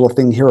tweak a little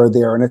thing here or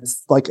there, and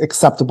it's like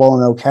acceptable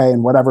and okay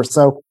and whatever.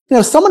 So,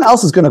 someone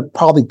else is going to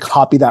probably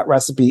copy that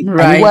recipe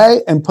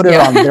anyway and put it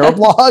on their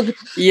blog.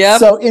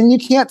 So, and you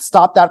can't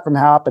stop that from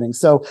happening.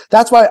 So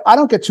that's why I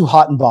don't get too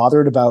hot and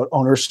bothered about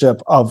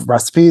ownership of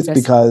recipes,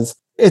 because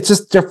it's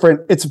just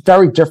different. It's a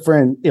very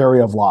different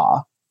area of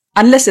law.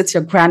 Unless it's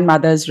your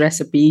grandmother's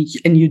recipe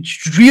and you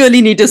really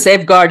need to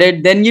safeguard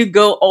it, then you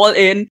go all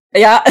in.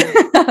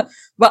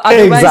 But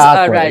otherwise,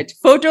 right.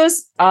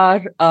 Photos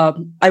are,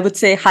 I would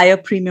say, higher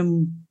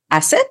premium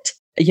asset.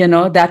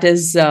 That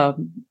is,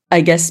 I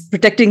guess,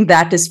 protecting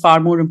that is far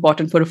more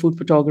important for a food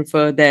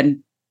photographer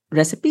than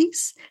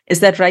recipes.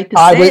 Is that right to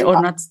say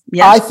or not?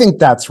 I think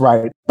that's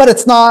right. But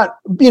it's not,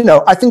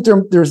 I think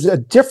there's a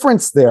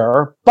difference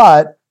there.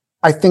 But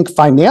I think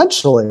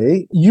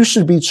financially, you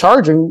should be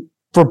charging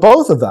for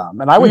both of them.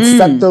 And I would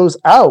set those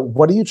out.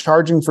 What are you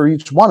charging for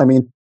each one? I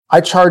mean, I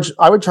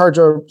would charge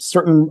a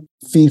certain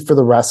fee for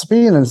the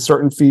recipe and a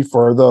certain fee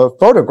for the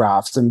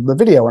photographs and the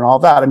video and all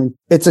that. I mean,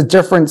 it's a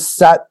different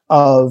set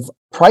of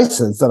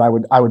prices that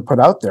I would put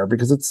out there,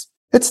 because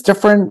it's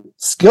different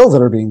skills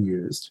that are being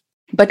used.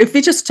 But if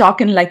we just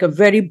talk in like a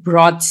very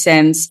broad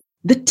sense,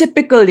 the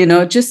typical,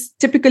 just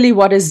typically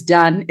what is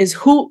done is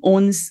who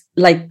owns,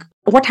 like,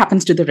 what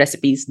happens to the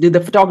recipes? Do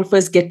the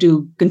photographers get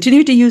to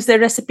continue to use their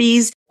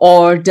recipes,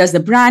 or does the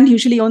brand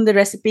usually own the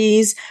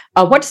recipes?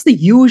 What's the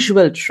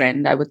usual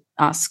trend, I would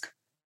ask?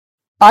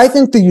 I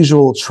think the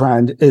usual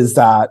trend is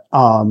that,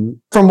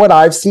 from what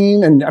I've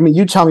seen, and I mean,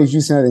 you tell me if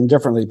you've seen anything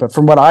differently, but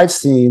from what I've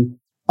seen,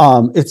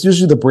 it's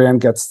usually the brand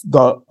gets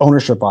the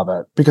ownership of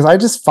it. Because I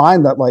just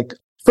find that, like,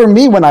 for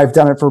me, when I've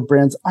done it for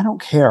brands, I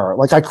don't care.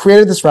 Like, I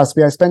created this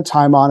recipe, I spent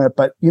time on it,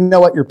 but you know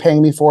what? You're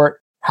paying me for it.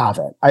 Have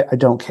it. I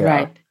don't care.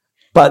 Right.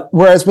 But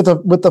whereas with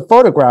the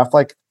photograph,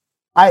 like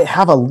I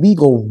have a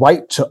legal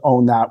right to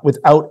own that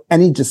without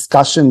any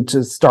discussion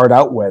to start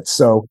out with.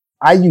 So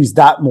I use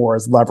that more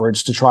as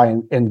leverage to try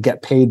and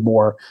get paid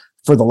more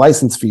for the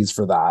license fees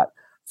for that.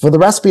 For the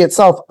recipe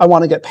itself, I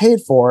want to get paid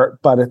for it,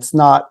 but it's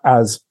not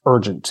as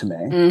urgent to me.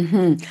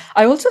 Mm-hmm.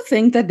 I also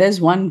think that there's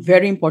one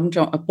very important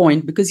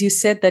point, because you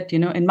said that,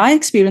 in my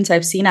experience,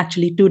 I've seen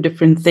actually two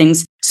different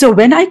things. So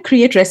when I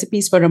create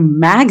recipes for a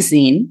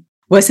magazine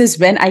versus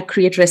when I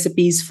create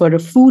recipes for a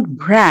food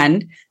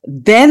brand,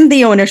 then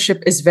the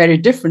ownership is very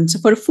different. So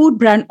for a food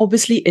brand,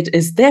 obviously it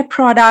is their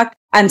product,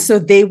 and so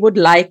they would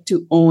like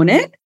to own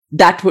it.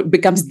 That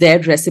becomes their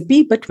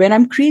recipe. But when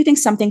I'm creating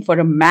something for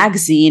a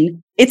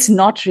magazine, it's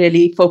not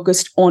really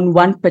focused on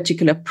one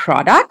particular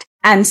product.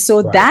 And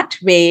so that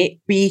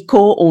way we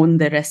co-own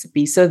the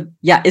recipe. So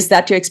yeah, is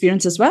that your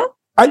experience as well?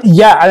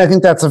 Yeah, and I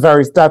think that's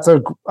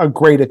a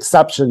great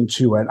exception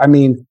to it. I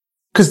mean,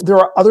 because there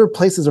are other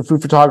places a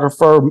food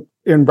photographer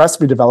and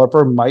recipe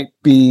developer might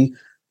be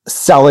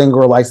selling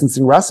or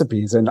licensing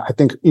recipes. And I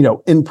think,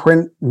 in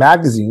print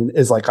magazine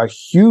is like a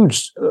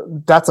huge,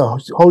 that's a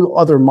whole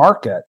other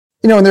market.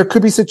 And there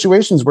could be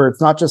situations where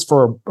it's not just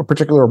for a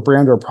particular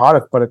brand or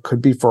product, but it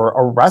could be for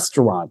a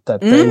restaurant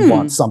that they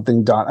want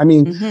something done. I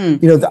mean,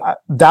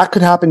 that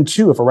could happen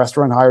too if a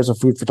restaurant hires a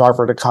food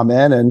photographer to come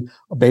in and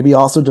maybe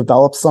also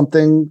develop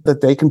something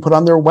that they can put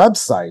on their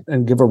website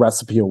and give a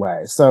recipe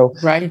away. So,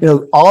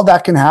 all of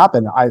that can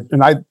happen.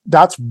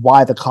 That's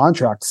why the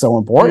contract's so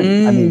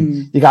important. I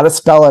mean, you got to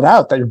spell it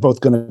out that you're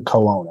both going to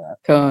co-own it.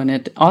 Co-own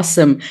it.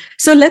 Awesome.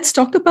 So let's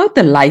talk about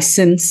the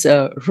license,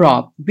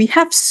 Rob. We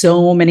have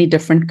so many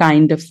different kind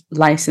of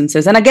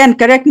licenses. And again,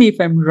 correct me if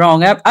I'm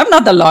wrong. I'm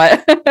not the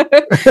lawyer.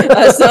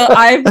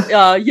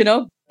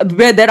 So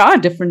where there are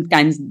different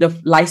kinds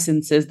of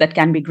licenses that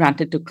can be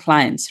granted to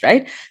clients,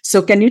 right?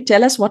 So can you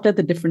tell us what are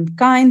the different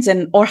kinds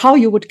or how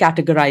you would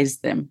categorize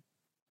them?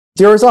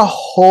 There's a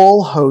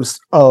whole host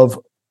of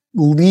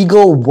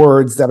legal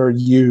words that are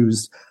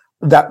used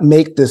that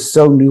make this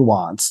so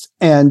nuanced.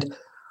 And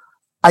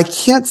I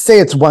can't say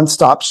it's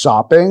one-stop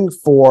shopping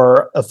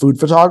for a food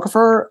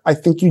photographer. I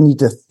think you need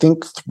to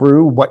think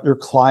through what your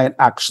client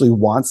actually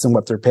wants and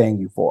what they're paying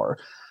you for.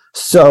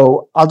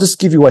 So I'll just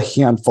give you a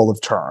handful of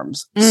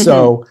terms.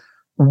 So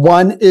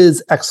one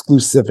is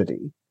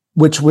exclusivity,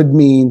 which would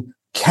mean,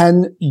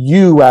 can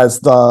you,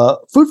 as the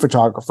food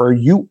photographer,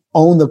 you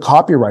own the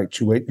copyright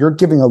to it? You're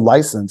giving a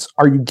license.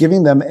 Are you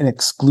giving them an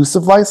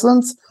exclusive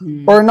license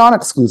or a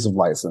non-exclusive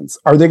license?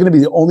 Are they going to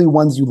be the only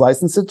ones you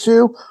license it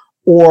to?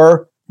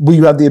 Or will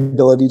you have the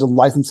ability to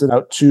license it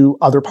out to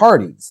other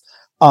parties?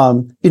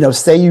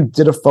 Say you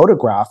did a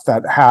photograph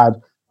that had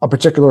a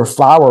particular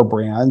flour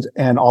brand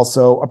and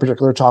also a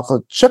particular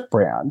chocolate chip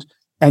brand,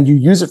 and you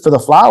use it for the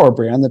flour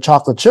brand. The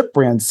chocolate chip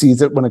brand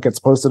sees it when it gets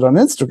posted on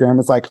Instagram.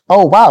 It's like,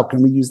 oh, wow,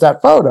 can we use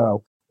that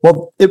photo?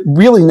 Well, it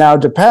really now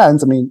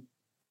depends. I mean,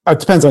 it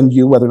depends on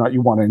you whether or not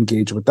you want to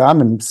engage with them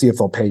and see if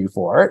they'll pay you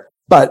for it.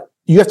 But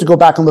you have to go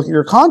back and look at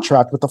your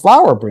contract with the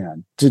flour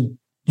brand. Did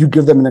you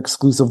give them an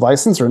exclusive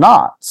license or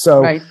not?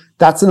 So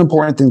that's an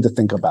important thing to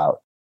think about.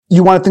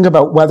 You want to think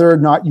about whether or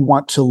not you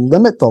want to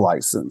limit the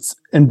license.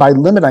 And by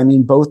limit, I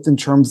mean both in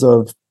terms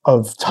of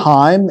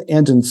time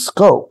and in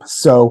scope.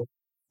 So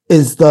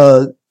is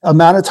the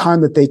amount of time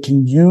that they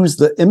can use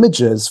the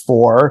images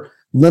for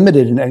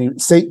limited in any,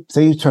 say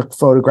you took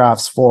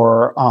photographs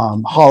for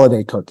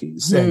holiday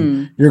cookies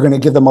and you're going to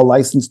give them a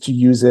license to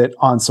use it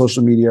on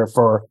social media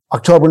for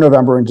October,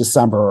 November, and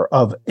December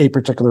of a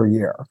particular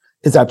year.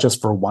 Is that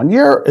just for 1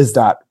 year? Is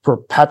that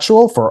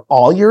perpetual for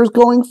all years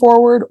going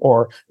forward?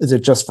 Or is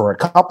it just for a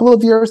couple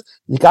of years?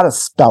 You got to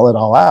spell it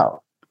all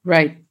out.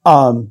 Right.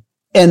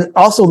 And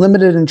also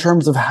limited in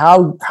terms of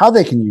how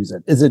they can use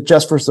it. Is it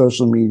just for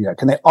social media?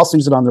 Can they also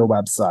use it on their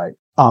website?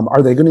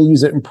 Are they going to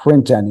use it in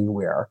print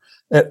anywhere?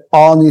 It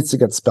all needs to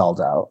get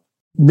spelled out.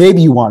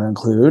 Maybe you want to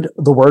include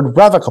the word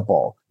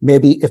revocable.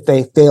 Maybe if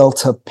they fail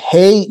to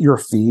pay your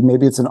fee,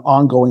 maybe it's an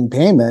ongoing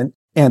payment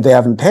and they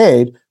haven't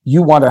paid,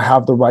 you want to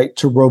have the right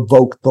to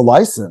revoke the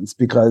license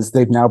because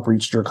they've now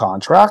breached your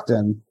contract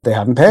and they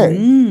haven't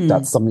paid.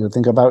 That's something to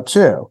think about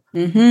too.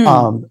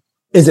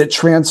 Is it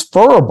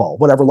transferable,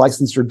 whatever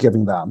license you're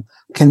giving them?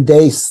 Can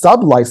they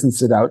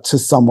sub-license it out to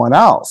someone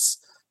else?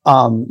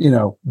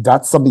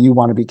 That's something you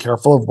want to be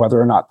careful of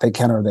whether or not they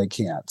can or they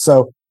can't.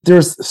 So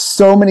there's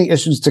so many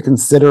issues to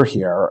consider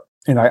here.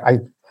 And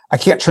I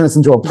can't turn this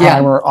into a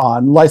primer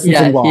on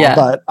licensing law,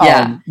 but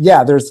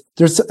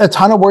there's a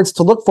ton of words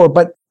to look for.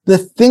 But the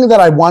thing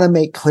that I want to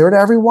make clear to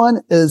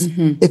everyone is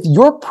if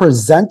you're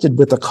presented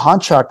with a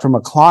contract from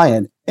a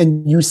client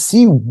and you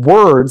see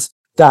words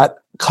that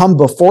come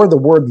before the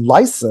word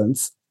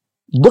license,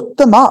 look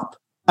them up.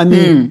 I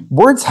mean,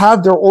 words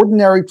have their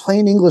ordinary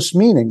plain English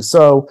meaning.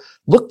 So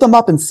look them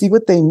up and see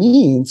what they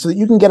mean so that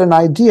you can get an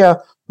idea.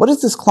 What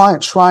is this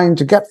client trying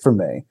to get from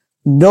me?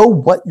 Know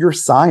what you're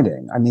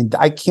signing. I mean,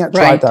 I can't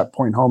drive that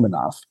point home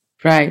enough.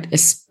 Right.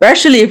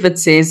 Especially if it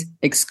says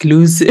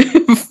exclusive.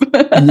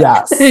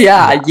 Yes.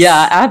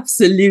 Yeah,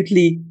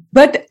 absolutely.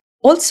 But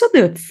Also,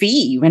 the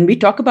fee, when we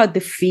talk about the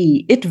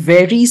fee, it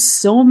varies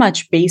so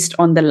much based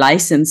on the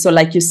license. So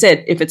like you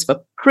said, if it's for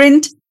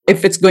print,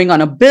 if it's going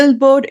on a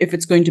billboard, if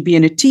it's going to be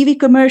in a TV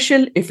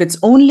commercial, if it's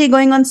only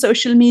going on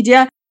social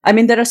media. I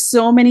mean, there are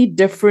so many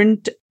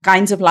different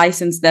kinds of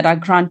license that are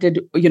granted,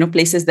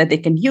 places that they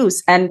can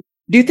use. And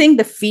do you think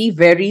the fee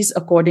varies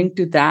according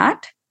to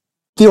that?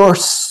 There are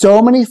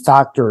so many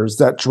factors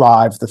that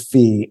drive the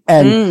fee.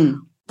 And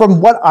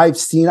from what I've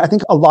seen, I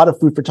think a lot of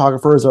food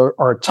photographers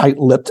are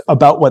tight-lipped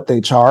about what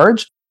they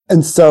charge.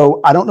 And so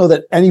I don't know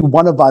that any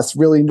one of us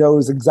really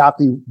knows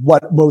exactly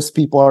what most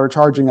people are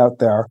charging out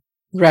there.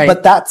 Right.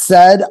 But that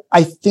said,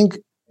 I think,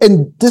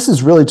 and this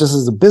is really just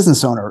as a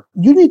business owner,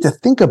 you need to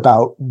think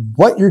about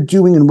what you're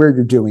doing and where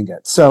you're doing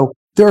it. So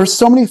there are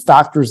so many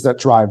factors that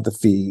drive the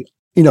fee.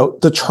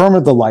 The term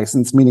of the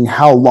license, meaning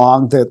how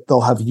long that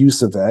they'll have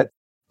use of it,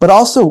 but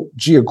also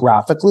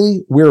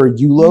geographically, where are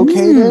you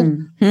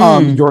located?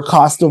 Your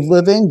cost of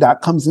living,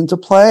 that comes into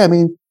play. I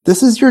mean,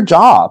 this is your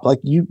job. Like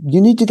you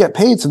need to get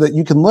paid so that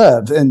you can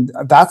live. And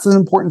that's an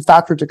important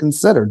factor to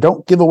consider.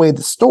 Don't give away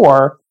the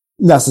store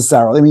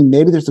necessarily. I mean,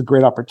 maybe there's a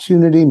great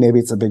opportunity. Maybe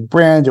it's a big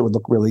brand. It would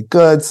look really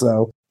good.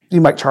 So you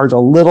might charge a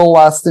little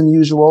less than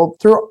usual.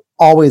 There are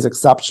always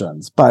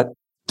exceptions, but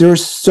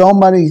there's so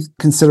many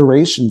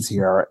considerations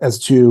here as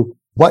to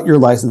what you're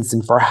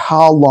licensing for,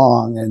 how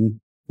long, and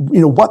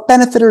what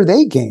benefit are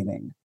they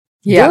gaining?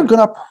 Yeah. They're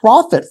going to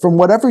profit from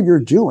whatever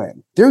you're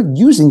doing. They're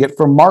using it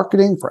for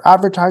marketing, for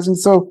advertising.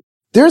 So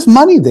there's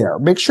money there.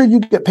 Make sure you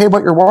get paid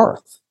what you're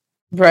worth.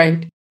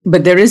 Right.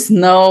 But there is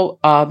no,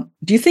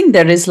 do you think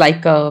there is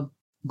like a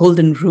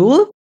golden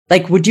rule?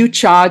 Like, would you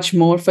charge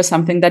more for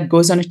something that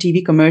goes on a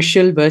TV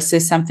commercial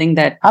versus something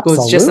that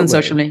goes just on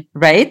social media,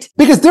 right?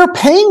 Because they're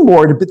paying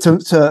more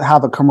to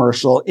have a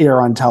commercial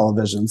air on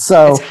television.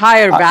 So it's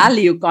higher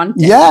value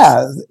content.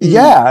 Yeah.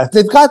 If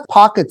they've got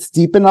pockets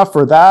deep enough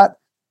for that,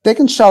 they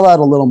can shell out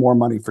a little more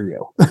money for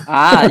you.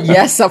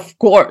 Yes, of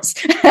course.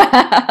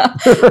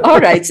 All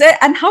right. So,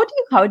 and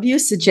how do you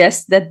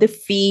suggest that the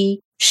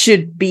fee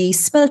should be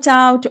spelled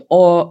out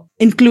or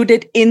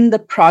included in the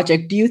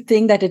project? Do you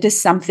think that it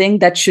is something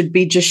that should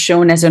be just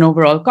shown as an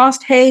overall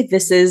cost? Hey,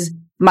 this is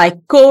my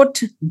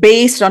quote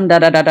based on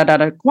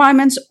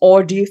requirements.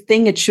 Or do you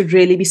think it should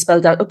really be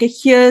spelled out? Okay,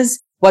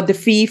 here's what the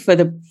fee for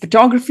the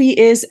photography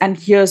is, and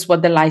here's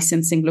what the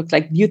licensing looks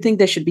like. Do you think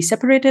they should be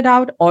separated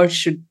out, or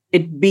should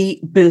it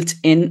be built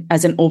in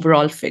as an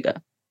overall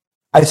figure?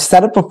 I've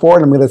said it before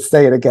and I'm going to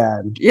say it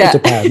again. Yeah.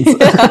 It depends.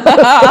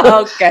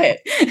 Okay.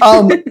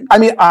 I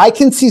mean, I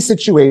can see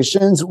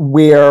situations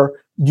where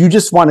you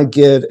just want to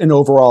give an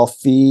overall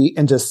fee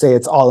and just say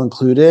it's all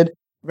included.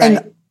 Right.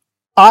 And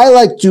I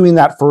like doing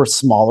that for a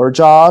smaller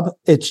job.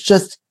 It's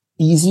just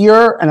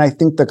easier. And I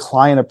think the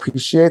client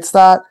appreciates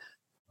that.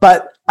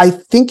 But I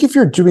think if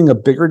you're doing a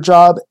bigger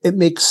job, it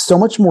makes so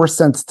much more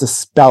sense to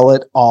spell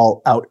it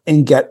all out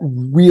and get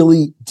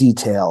really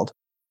detailed.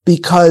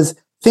 Because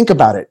think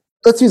about it.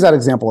 Let's use that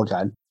example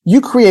again.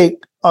 You create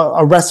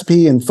a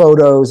recipe and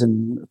photos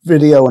and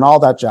video and all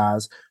that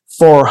jazz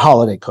for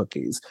holiday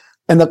cookies.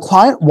 And the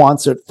client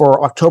wants it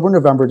for October,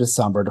 November,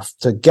 December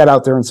to get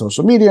out there on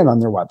social media and on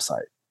their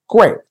website.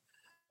 Great.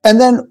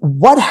 And then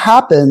what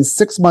happens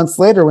 6 months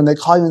later when they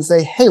call you and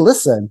say, hey,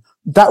 listen,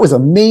 that was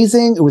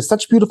amazing. It was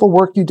such beautiful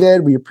work you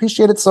did. We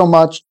appreciate it so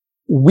much.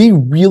 We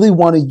really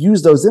want to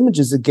use those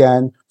images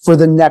again for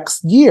the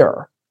next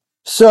year.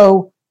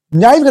 So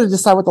now you've got to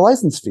decide what the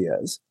license fee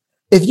is.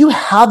 If you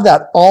have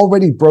that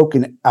already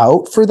broken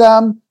out for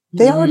them,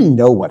 they already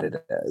know what it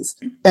is.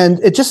 And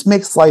it just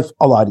makes life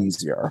a lot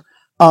easier.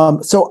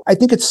 So I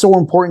think it's so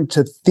important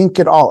to think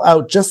it all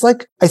out. Just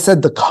like I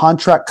said, the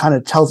contract kind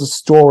of tells a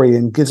story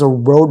and gives a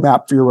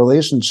roadmap for your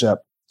relationship.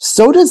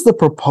 So does the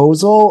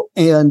proposal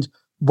and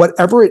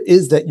whatever it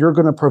is that you're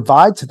going to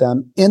provide to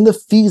them and the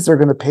fees they're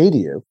going to pay to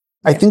you.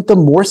 I think the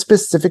more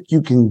specific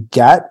you can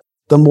get,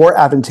 the more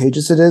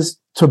advantageous it is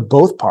to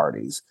both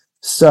parties.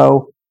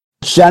 So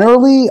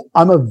generally,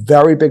 I'm a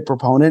very big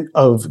proponent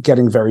of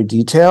getting very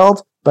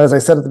detailed. But as I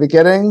said at the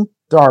beginning,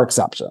 there are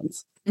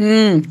exceptions.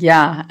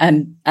 Yeah.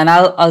 And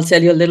I'll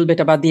tell you a little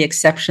bit about the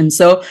exceptions.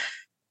 So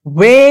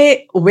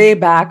way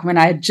back when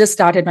I had just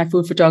started my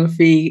food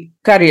photography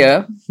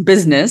career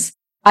business,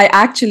 I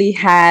actually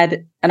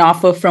had an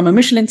offer from a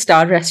Michelin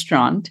star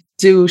restaurant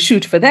to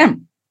shoot for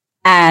them.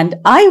 And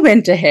I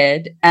went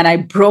ahead and I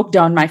broke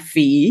down my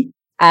fee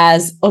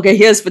as, okay,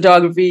 here's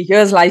photography,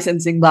 here's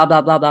licensing, blah,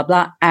 blah, blah, blah,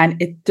 blah.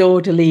 And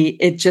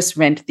it just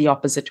went the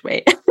opposite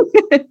way.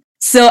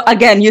 So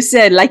again,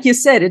 like you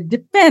said, it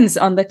depends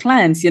on the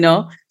clients,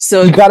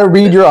 So you got to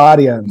read your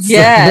audience.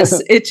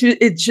 Yes,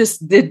 it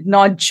just did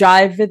not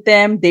jive with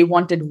them. They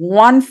wanted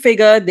one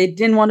figure. They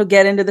didn't want to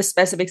get into the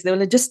specifics. They were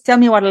like, just tell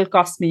me what it'll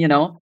cost me,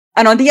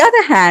 And on the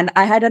other hand,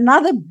 I had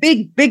another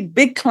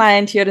big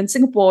client here in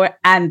Singapore,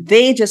 and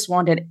they just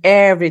wanted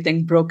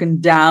everything broken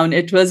down.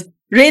 It was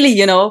really,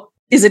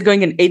 is it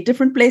going in 8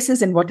 different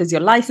places? And what is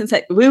your license?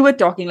 We were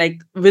talking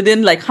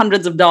within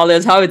hundreds of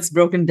dollars, how it's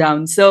broken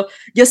down. So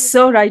you're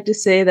so right to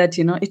say that,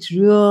 it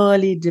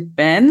really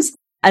depends.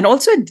 And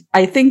also,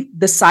 I think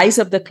the size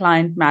of the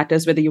client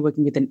matters, whether you're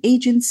working with an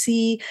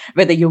agency,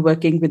 whether you're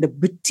working with a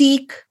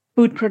boutique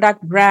food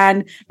product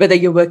brand, whether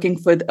you're working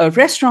for a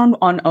restaurant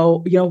on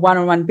a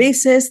one-on-one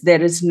basis.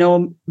 There is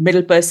no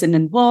middle person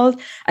involved.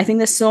 I think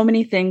there's so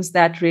many things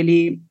that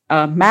really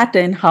matter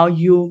in how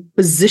you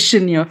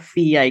position your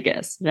fee, I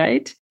guess,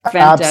 right?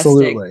 Fantastic.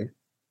 Absolutely.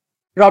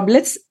 Rob,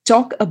 let's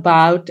talk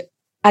about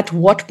at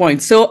what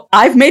point. So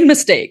I've made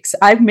mistakes.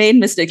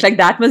 Like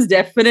that was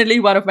definitely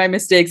one of my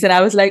mistakes. And I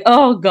was like,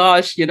 oh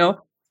gosh,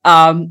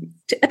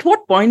 at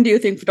what point do you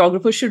think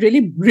photographers should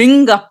really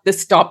bring up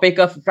this topic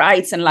of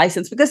rights and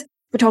license? Because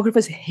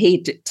photographers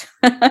hate it.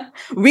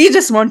 We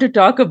just want to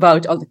talk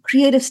about all the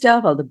creative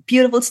stuff, all the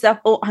beautiful stuff.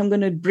 Oh, I'm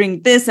going to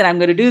bring this and I'm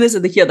going to do this.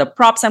 And here are the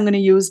props I'm going to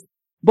use.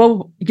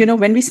 But,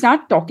 when we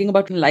start talking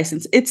about a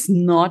license, it's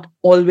not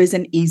always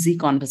an easy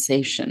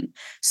conversation.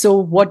 So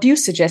what do you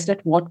suggest?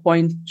 At what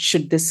point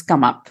should this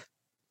come up?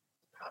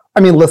 I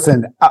mean,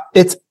 listen,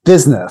 it's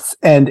business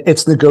and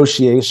it's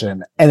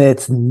negotiation and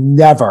it's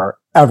never,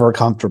 ever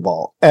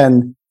comfortable.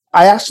 And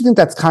I actually think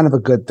that's kind of a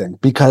good thing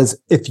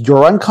because if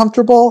you're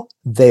uncomfortable,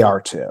 they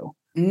are too.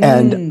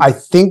 And I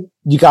think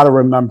you got to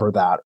remember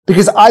that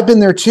because I've been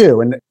there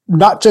too. And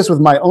not just with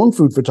my own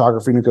food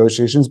photography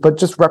negotiations, but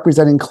just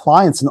representing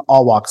clients in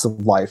all walks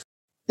of life.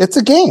 It's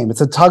a game.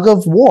 It's a tug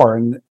of war.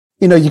 And,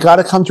 you got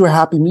to come to a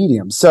happy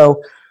medium.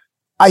 So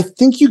I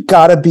think you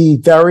got to be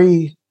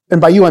very, and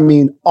by you, I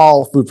mean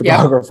all food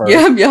photographers.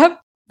 Yeah.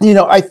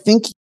 I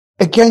think,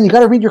 again, you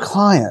got to read your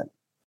client.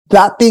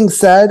 That being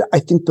said, I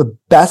think the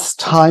best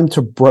time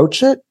to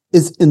broach it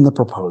is in the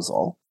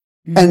proposal.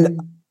 And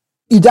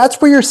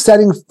that's where you're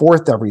setting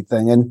forth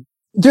everything. And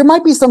there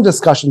might be some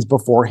discussions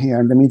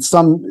beforehand. I mean,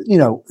 some,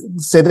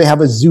 say they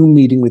have a Zoom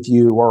meeting with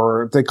you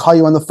or they call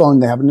you on the phone,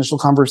 they have an initial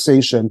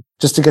conversation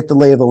just to get the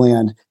lay of the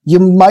land. You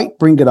might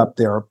bring it up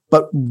there,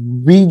 but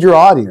read your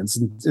audience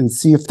and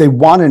see if they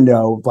want to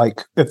know,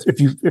 like if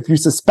you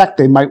suspect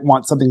they might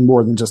want something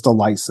more than just a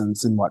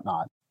license and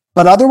whatnot.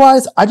 But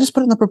otherwise, I just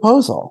put it in the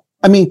proposal.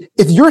 I mean,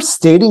 if you're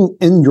stating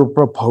in your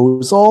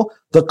proposal,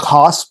 the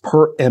cost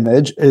per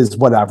image is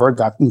whatever,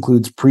 that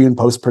includes pre and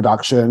post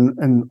production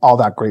and all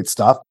that great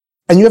stuff.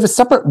 And you have a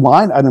separate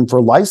line item for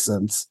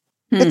license.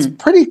 It's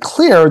pretty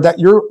clear that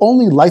you're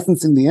only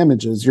licensing the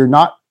images. You're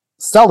not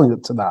selling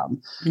it to them.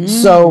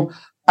 So,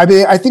 I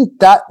mean, I think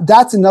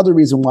that's another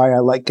reason why I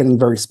like getting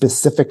very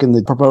specific in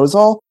the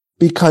proposal,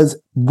 because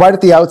right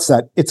at the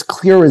outset, it's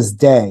clear as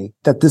day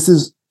that this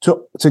is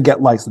to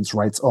get license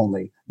rights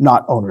only,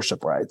 not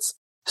ownership rights.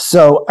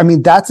 So, I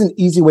mean, that's an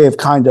easy way of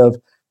kind of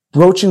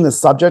broaching the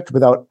subject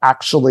without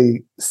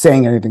actually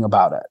saying anything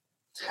about it.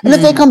 And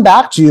if they come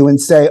back to you and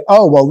say,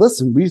 oh, well,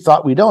 listen, we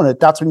thought we'd own it,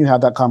 that's when you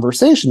have that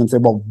conversation and say,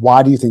 well,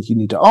 why do you think you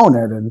need to own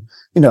it? And,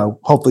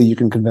 hopefully you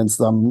can convince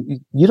them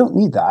you don't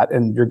need that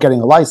and you're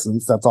getting a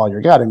license. That's all you're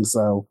getting.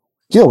 So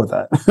deal with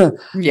it.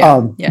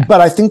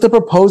 But I think the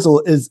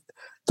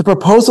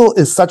proposal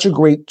is such a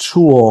great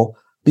tool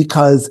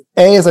because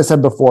A, as I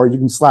said before, you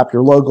can slap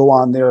your logo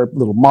on there,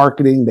 little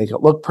marketing, make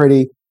it look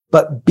pretty.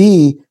 But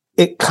B,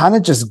 it kind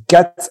of just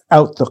gets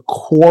out the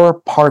core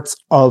parts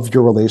of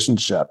your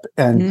relationship.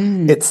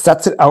 And it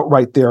sets it out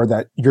right there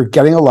that you're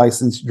getting a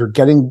license, you're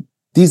getting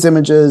these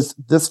images,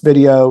 this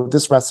video,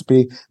 this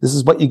recipe, this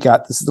is what you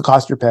get, this is the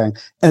cost you're paying,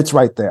 and it's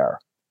right there.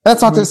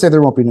 That's not to say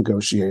there won't be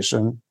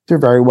negotiation. There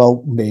very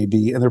well may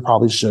be, and there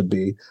probably should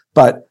be.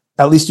 But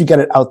at least you get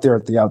it out there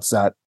at the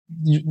outset.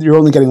 You're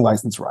only getting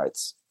license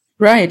rights.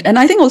 Right. And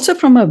I think also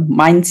from a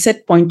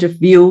mindset point of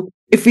view,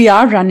 if we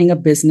are running a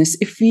business,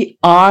 if we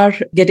are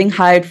getting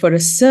hired for a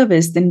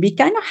service, then we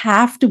kind of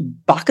have to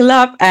buckle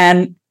up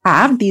and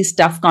have these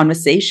tough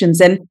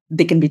conversations. And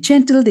they can be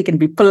gentle, they can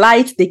be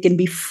polite, they can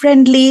be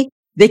friendly,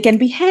 they can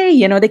be,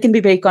 hey, they can be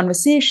very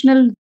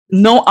conversational.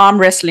 No arm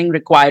wrestling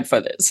required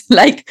for this.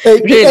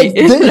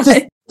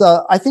 Really.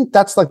 I think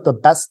that's like the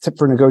best tip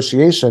for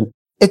negotiation.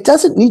 It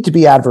doesn't need to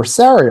be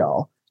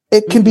adversarial.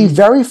 It can be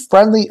very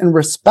friendly and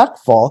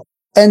respectful.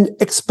 And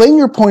explain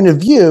your point of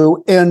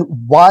view and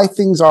why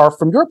things are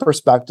from your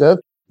perspective.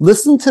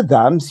 Listen to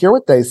them, hear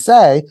what they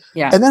say,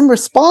 and then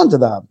respond to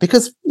them.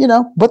 Because,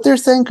 what they're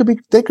saying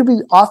they could be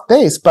off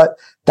base, but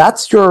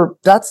that's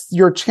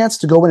your chance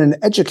to go in and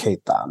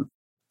educate them,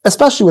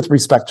 especially with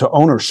respect to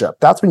ownership.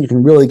 That's when you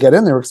can really get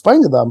in there,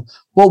 explain to them,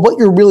 well, what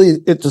you're really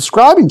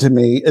describing to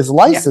me is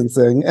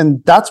licensing,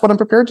 and that's what I'm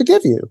prepared to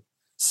give you.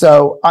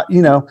 So,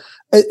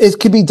 it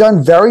can be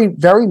done very,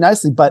 very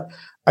nicely. But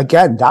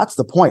again, that's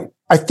the point.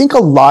 I think a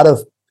lot of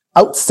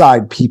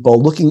outside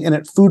people looking in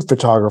at food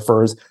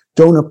photographers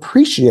don't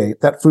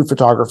appreciate that food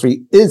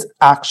photography is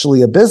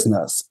actually a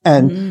business.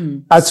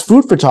 And as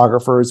food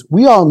photographers,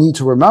 we all need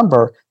to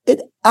remember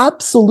it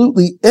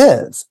absolutely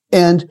is.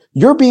 And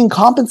you're being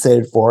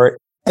compensated for it.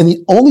 And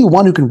the only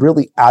one who can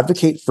really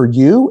advocate for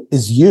you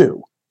is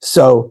you.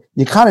 So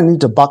you kind of need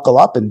to buckle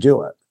up and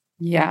do it.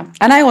 Yeah.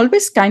 And I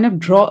always kind of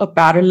draw a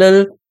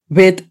parallel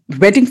with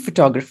wedding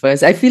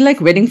photographers. I feel like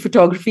wedding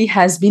photography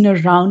has been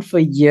around for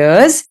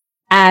years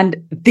And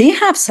they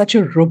have such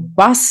a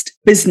robust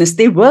business.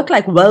 They work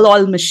like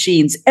well-oiled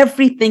machines.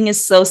 Everything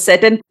is so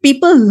set. And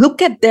people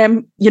look at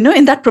them,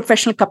 in that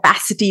professional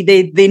capacity.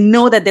 They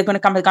know that they're going to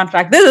come to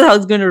contract. This is how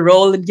it's going to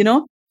roll,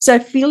 So I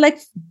feel like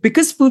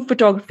because food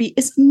photography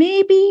is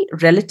maybe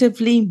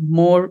relatively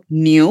more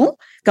new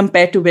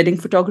compared to wedding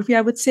photography,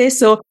 I would say.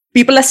 So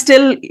people are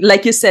still,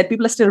 like you said,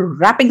 people are still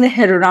wrapping their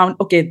head around,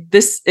 okay,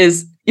 this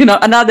is,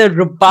 another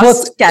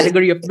robust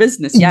category of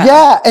business. Yeah.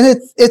 Yeah. And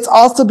it's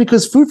also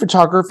because food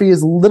photography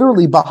is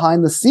literally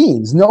behind the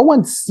scenes. No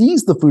one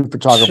sees the food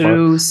photographer.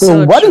 True,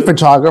 the wedding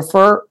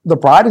photographer, the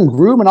bride and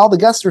groom, and all the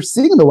guests are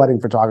seeing the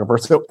wedding photographer.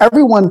 So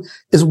everyone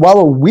is well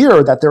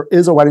aware that there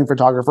is a wedding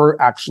photographer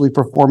actually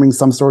performing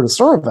some sort of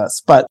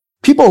service. But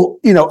people,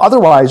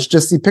 otherwise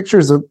just see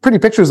pretty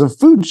pictures of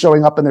food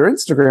showing up in their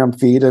Instagram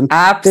feed, and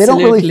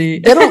absolutely.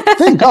 they don't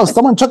think, oh,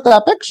 someone took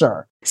that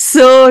picture.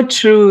 So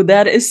true.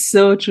 That is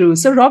so true.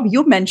 So Rob,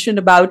 you mentioned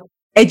about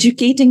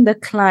educating the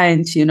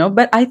client,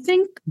 but I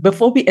think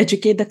before we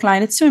educate the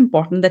client, it's so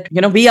important that,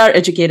 we are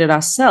educated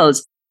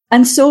ourselves.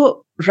 And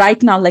so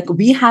right now, like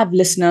we have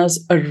listeners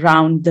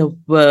around the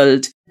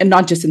world, and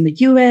not just in the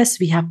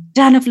US, we have a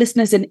ton of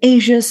listeners in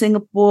Asia,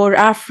 Singapore,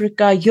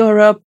 Africa,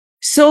 Europe.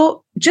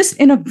 So just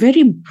in a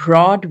very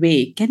broad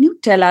way, can you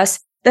tell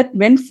us that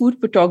when food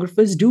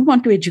photographers do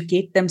want to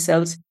educate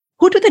themselves,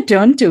 who do they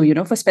turn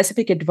to, for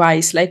specific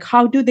advice? Like,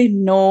 how do they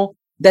know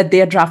that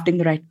they are drafting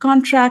the right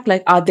contract?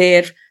 Like, are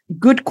there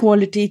good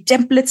quality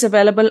templates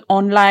available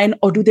online,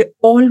 or do they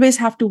always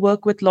have to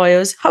work with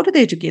lawyers? How do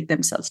they educate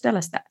themselves? Tell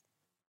us that.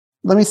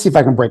 Let me see if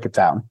I can break it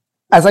down.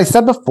 As I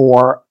said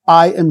before,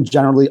 I am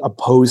generally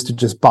opposed to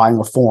just buying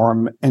a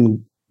form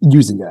and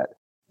using it.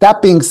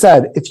 That being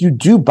said, if you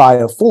do buy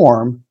a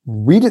form,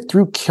 read it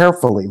through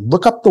carefully.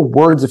 Look up the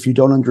words if you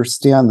don't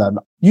understand them.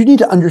 You need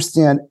to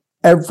understand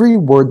every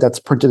word that's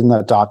printed in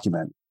that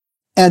document.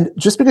 And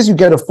just because you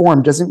get a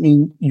form doesn't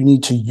mean you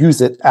need to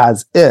use it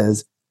as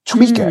is.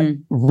 Tweak it,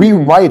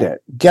 rewrite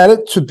it, get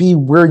it to be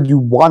where you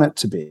want it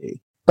to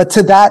be. But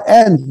to that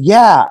end,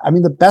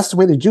 the best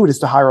way to do it is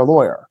to hire a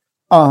lawyer.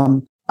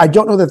 I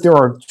don't know that there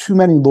are too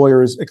many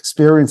lawyers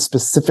experienced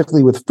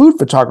specifically with food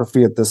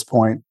photography at this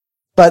point,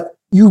 but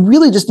you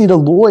really just need a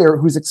lawyer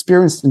who's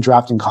experienced in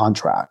drafting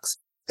contracts.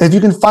 If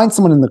you can find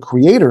someone in the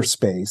creator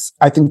space,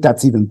 I think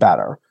that's even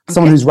better. Okay.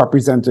 Someone who's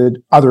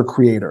represented other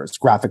creators,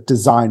 graphic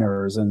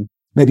designers, and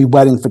maybe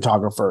wedding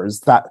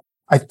photographers.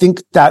 I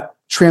think that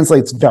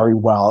translates very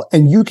well.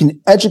 And you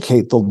can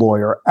educate the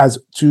lawyer as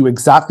to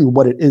exactly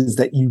what it is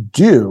that you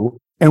do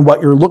and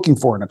what you're looking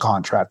for in a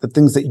contract, the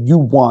things that you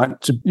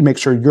want to make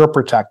sure you're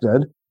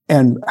protected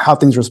and how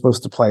things are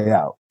supposed to play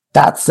out.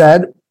 That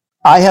said,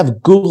 I have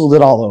Googled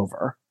it all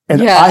over.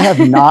 And I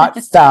have not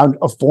found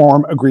a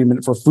form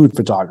agreement for food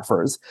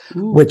photographers,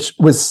 which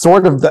was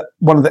sort of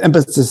one of the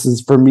impetuses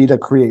for me to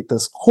create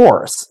this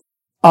course.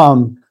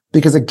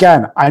 Because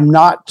again, I'm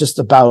not just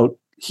about,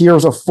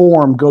 here's a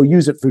form, go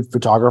use it, food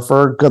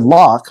photographer, good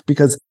luck,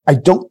 because I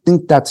don't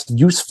think that's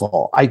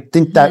useful. I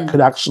think that could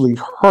actually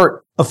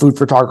hurt a food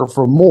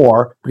photographer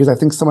more, because I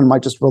think someone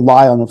might just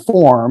rely on a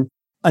form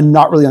and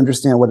not really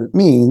understand what it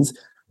means.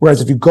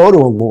 Whereas if you go to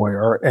a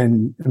lawyer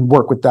and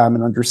work with them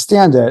and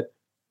understand it,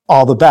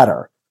 all the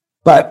better.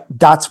 But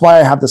that's why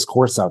I have this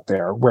course out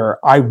there where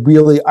I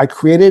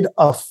created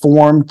a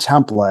form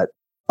template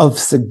of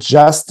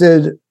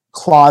suggested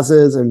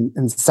clauses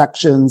and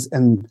sections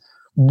and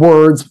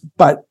words,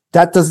 but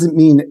that doesn't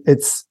mean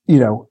it's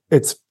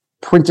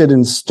printed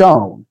in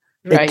stone.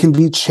 Right. It can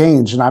be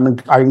changed.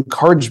 And I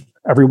encourage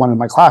everyone in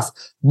my class,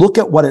 look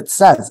at what it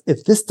says.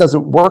 If this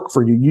doesn't work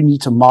for you, you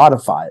need to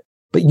modify it,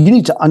 but you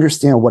need to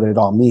understand what it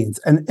all means.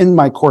 And in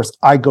my course,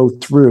 I go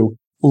through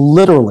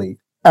literally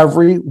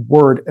every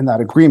word in that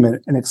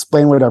agreement and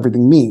explain what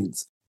everything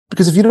means.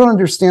 Because if you don't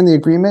understand the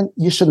agreement,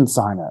 you shouldn't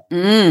sign it.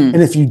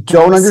 And if you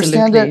don't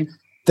understand it,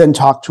 then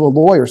talk to a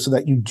lawyer so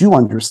that you do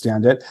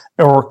understand it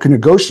or can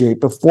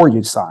negotiate before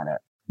you sign it.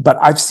 But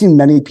I've seen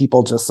many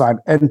people just sign.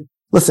 And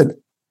listen,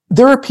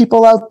 there are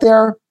people out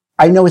there,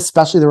 I know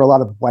especially there are a lot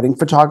of wedding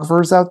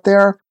photographers out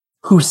there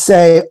who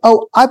say,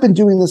 oh, I've been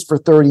doing this for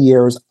 30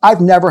 years.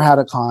 I've never had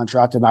a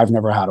contract and I've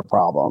never had a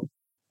problem.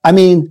 I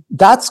mean,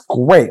 that's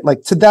great.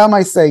 Like to them,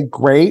 I say,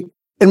 great.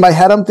 In my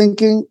head, I'm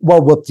thinking,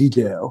 well,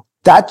 whoop-de-doo.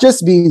 That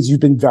just means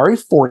you've been very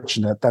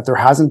fortunate that there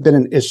hasn't been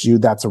an issue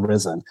that's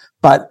arisen.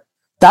 But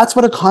that's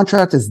what a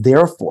contract is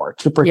there for,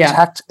 to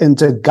protect and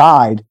to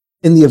guide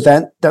in the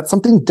event that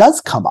something does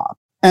come up.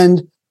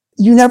 And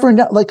you never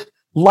know, like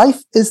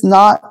life is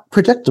not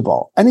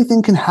predictable.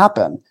 Anything can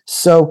happen.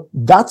 So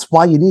that's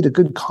why you need a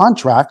good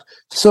contract.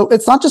 So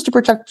it's not just to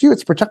protect you,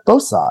 it's to protect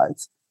both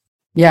sides.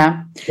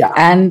 Yeah.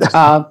 And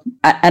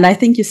I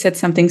think you said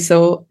something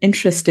so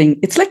interesting.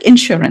 It's like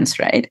insurance,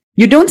 right?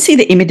 You don't see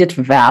the immediate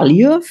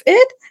value of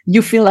it.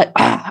 You feel like,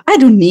 I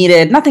don't need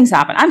it. Nothing's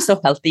happened. I'm so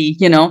healthy,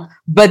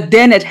 But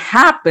then it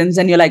happens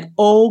and you're like,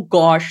 oh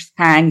gosh,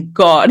 thank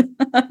God,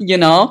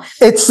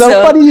 It's so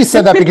funny you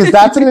said that because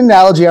that's an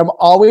analogy. I'm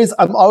always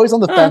on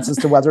the fence as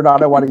to whether or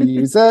not I want to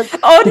use it.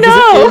 Oh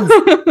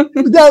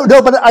no.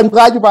 No, but I'm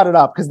glad you brought it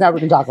up because now we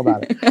can talk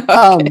about it.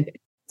 Okay.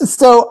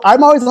 So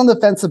I'm always on the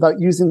fence about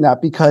using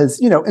that because,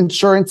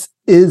 insurance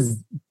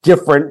is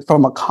different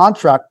from a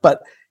contract,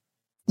 but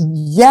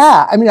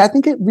yeah, I mean, I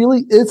think it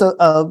really is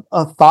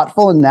a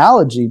thoughtful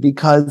analogy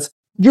because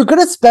you're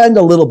going to spend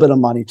a little bit of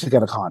money to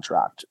get a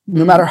contract,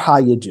 no matter how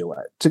you do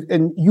it.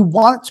 And you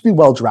want it to be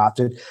well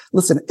drafted.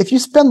 Listen, if you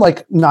spend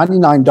like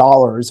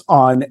 $99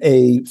 on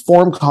a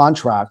form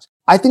contract,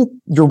 I think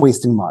you're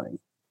wasting money.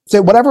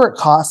 So whatever it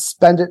costs,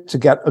 spend it to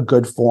get a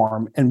good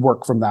form and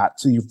work from that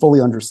so you fully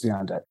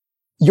understand it.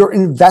 You're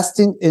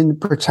investing in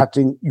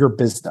protecting your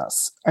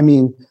business. I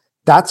mean,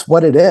 that's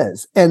what it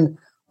is. And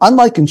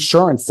unlike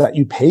insurance that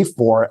you pay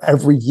for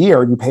every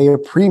year, you pay a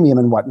premium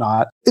and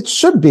whatnot, it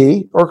should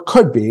be or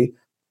could be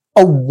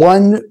a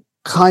one-time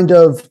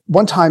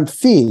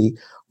fee,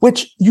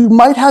 which you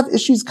might have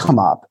issues come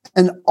up.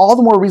 And all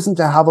the more reason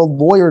to have a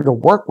lawyer to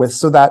work with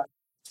so that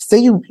say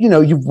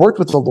you've worked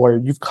with a lawyer,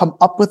 you've come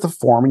up with a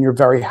form and you're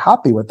very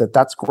happy with it.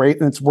 That's great.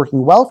 And it's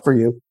working well for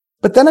you.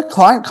 But then a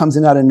client comes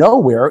in out of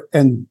nowhere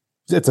and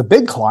it's a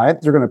big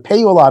client. They're going to pay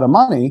you a lot of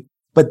money,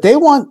 but they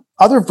want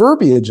other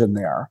verbiage in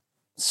there.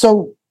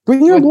 So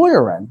bring your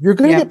lawyer in. You're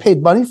going to get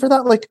paid money for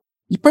that. Like,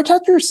 you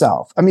protect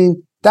yourself. I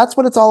mean, that's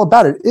what it's all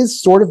about. It is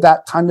sort of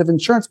that kind of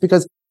insurance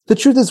because the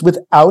truth is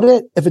without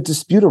it, if a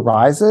dispute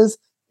arises,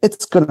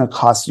 it's going to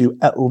cost you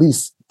at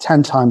least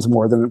 10 times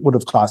more than it would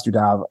have cost you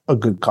to have a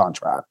good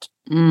contract.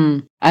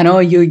 I know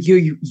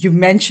you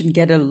mentioned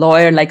get a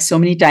lawyer like so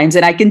many times,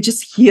 and I can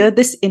just hear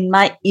this in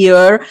my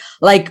ear,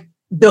 like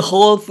the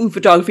whole food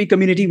photography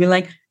community being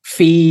like,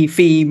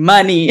 fee,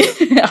 money.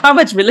 How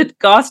much will it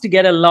cost to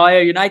get a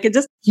lawyer? I can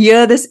just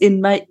hear this in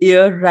my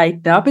ear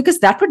right now because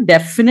that would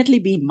definitely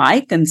be my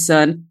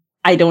concern.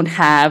 I don't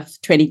have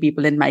 20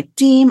 people in my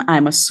team.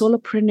 I'm a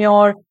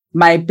solopreneur.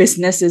 My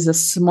business is a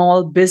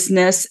small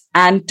business,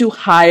 and to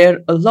hire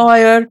a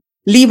lawyer,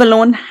 leave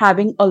alone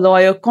having a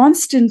lawyer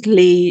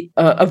constantly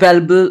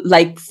available,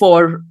 like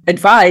for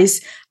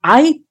advice,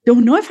 I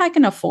don't know if I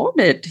can afford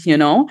it,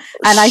 And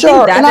I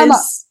think that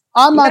is...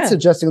 I'm not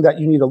suggesting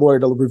that you need a lawyer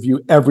to review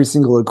every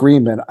single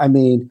agreement. I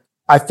mean,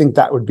 I think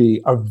that would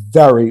be a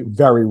very,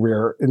 very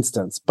rare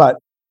instance. But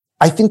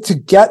I think to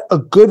get a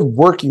good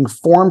working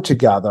form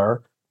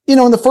together,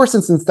 in the first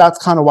instance, that's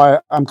kind of why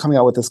I'm coming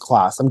out with this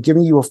class. I'm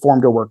giving you a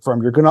form to work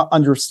from. You're going to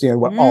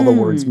understand what all the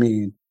words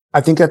mean. I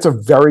think that's a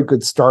very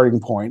good starting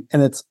point,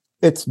 and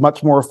it's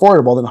much more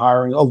affordable than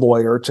hiring a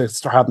lawyer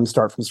to have them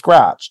start from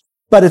scratch.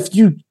 But if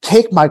you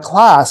take my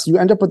class, you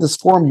end up with this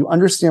form, you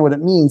understand what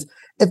it means.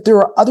 If there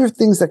are other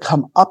things that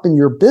come up in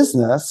your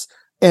business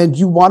and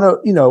you want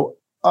to,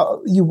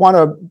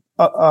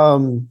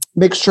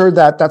 make sure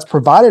that that's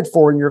provided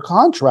for in your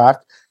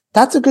contract,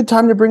 that's a good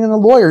time to bring in a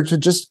lawyer to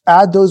just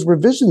add those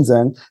revisions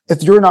in.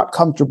 If you're not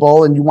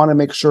comfortable and you want to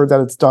make sure that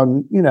it's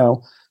done,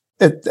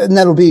 and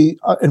that'll be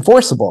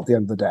enforceable at the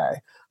end of the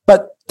day.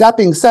 But that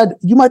being said,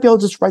 you might be able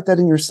to just write that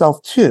in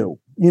yourself too.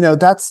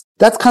 That's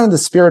kind of the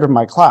spirit of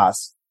my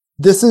class.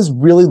 This is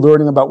really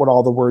learning about what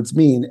all the words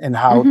mean and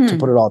how to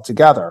put it all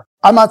together.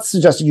 I'm not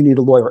suggesting you need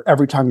a lawyer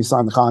every time you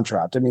sign the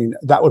contract. I mean,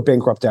 that would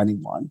bankrupt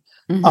anyone.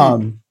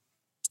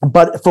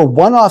 But for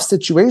one-off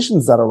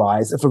situations that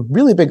arise, if a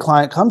really big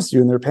client comes to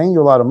you and they're paying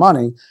you a lot of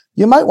money,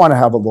 you might want to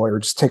have a lawyer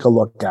just take a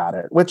look at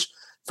it, which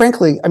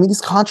frankly, I mean,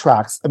 these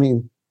contracts, I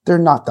mean, they're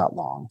not that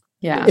long.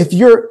 Yeah. If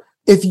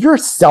you're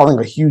selling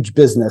a huge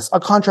business, a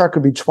contract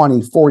could be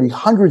 20, 40,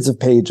 hundreds of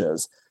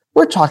pages.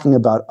 We're talking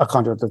about a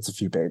contract that's a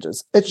few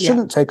pages. It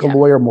shouldn't take a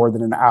lawyer more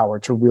than an hour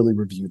to really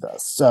review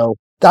this. So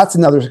that's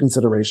another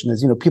consideration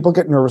is, people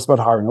get nervous about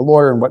hiring a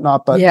lawyer and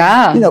whatnot, but,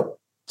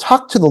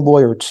 talk to the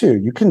lawyer too.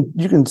 You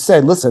can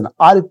say, listen,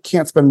 I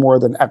can't spend more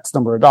than X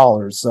number of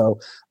dollars. So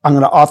I'm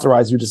going to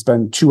authorize you to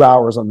spend 2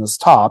 hours on this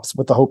tops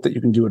with the hope that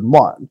you can do it in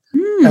one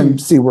and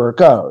see where it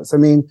goes. I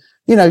mean,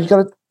 you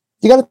got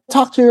to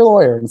talk to your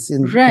lawyer and see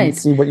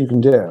what you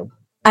can do.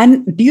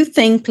 And do you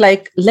think,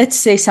 like, let's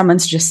say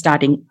someone's just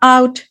starting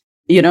out,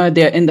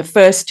 they're in the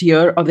first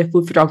year of their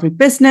food photography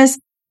business,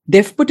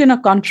 they've put in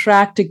a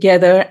contract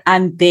together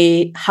and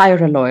they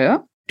hire a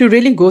lawyer to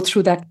really go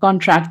through that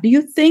contract. Do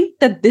you think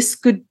that this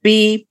could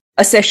be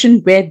a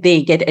session where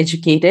they get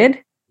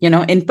educated,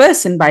 in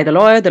person by the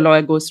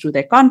lawyer goes through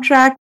their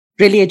contract,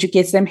 really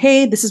educates them,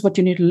 hey, this is what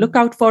you need to look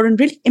out for, and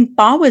really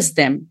empowers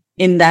them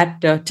in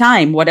that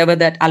time, whatever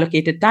that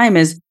allocated time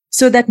is,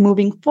 so that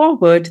moving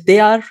forward, they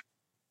are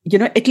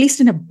at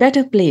least in a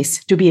better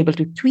place to be able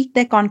to tweak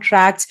their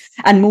contracts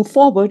and move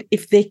forward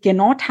if they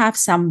cannot have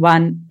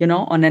someone,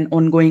 on an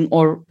ongoing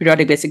or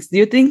periodic basis. Do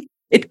you think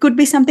it could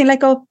be something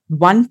like a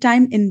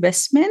one-time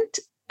investment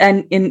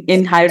and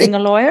in hiring a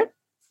lawyer?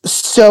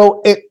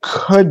 So it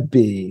could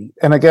be.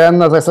 And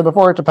again, as I said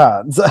before, it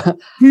depends.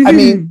 I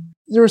mean,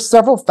 there are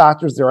several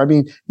factors there. I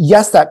mean,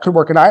 yes, that could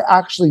work. And I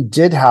actually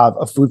did have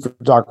a food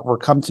photographer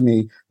come to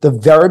me the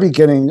very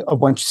beginning of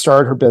when she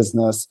started her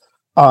business.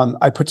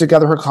 I put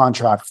together her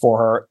contract for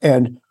her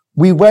and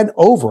we went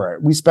over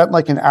it. We spent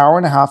like an hour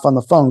and a half on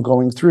the phone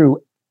going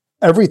through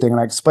everything. And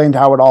I explained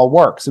how it all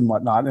works and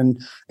whatnot. And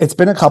it's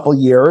been a couple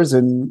years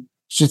and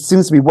she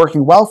seems to be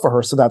working well for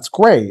her. So that's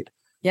great.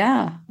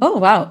 Yeah. Oh,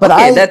 wow. But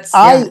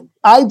Okay,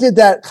 I did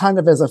that kind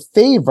of as a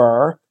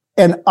favor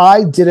and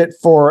I did it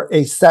for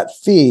a set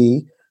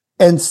fee.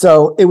 And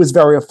so it was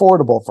very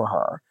affordable for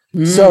her.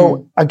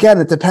 So again,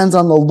 it depends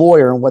on the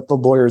lawyer and what the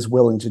lawyer is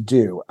willing to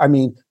do. I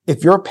mean,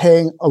 if you're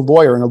paying a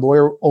lawyer and a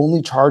lawyer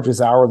only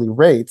charges hourly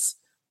rates,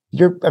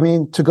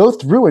 to go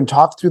through and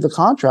talk through the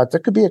contract,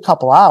 it could be a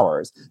couple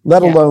hours,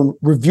 let alone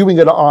reviewing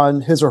it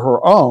on his or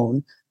her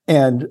own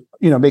and,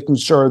 making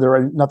sure there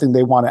are nothing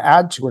they want to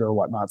add to it or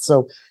whatnot.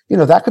 So,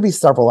 that could be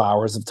several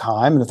hours of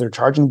time. And if they're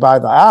charging by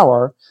the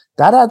hour,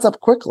 that adds up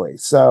quickly.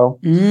 So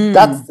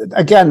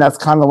that's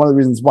kind of one of the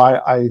reasons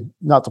why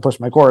not to push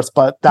my course,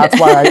 but that's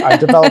why I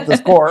developed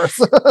this course.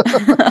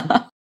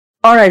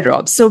 All right,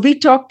 Rob. So we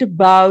talked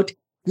about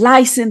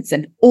license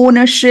and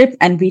ownership,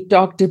 and we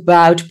talked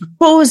about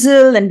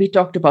proposal, and we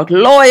talked about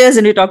lawyers,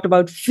 and we talked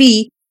about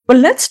fee. But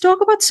let's talk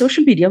about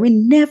social media. We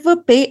never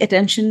pay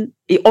attention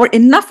or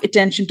enough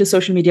attention to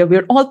social media.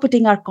 We're all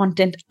putting our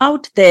content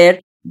out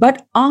there.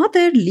 But are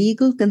there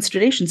legal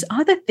considerations?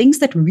 Are there things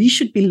that we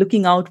should be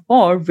looking out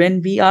for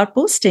when we are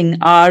posting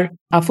our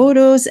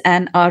photos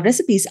and our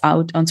recipes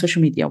out on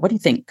social media? What do you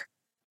think?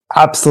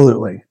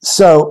 Absolutely.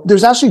 So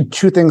there's actually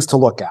two things to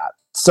look at.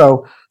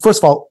 So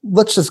first of all,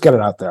 let's just get it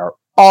out there.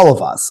 All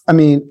of us,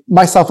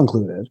 myself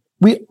included,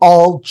 we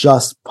all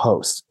just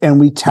post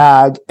and we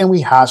tag and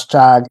we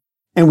hashtag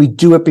and we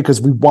do it because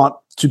we want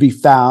to be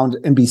found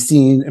and be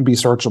seen and be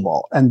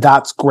searchable. And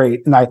that's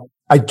great. And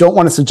I don't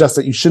want to suggest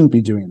that you shouldn't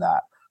be doing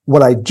that.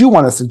 What I do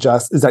want to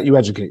suggest is that you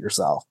educate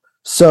yourself.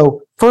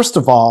 So first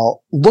of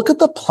all, look at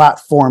the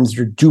platforms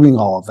you're doing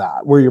all of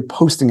that, where you're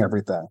posting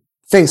everything.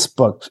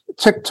 Facebook,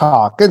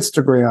 TikTok,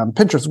 Instagram,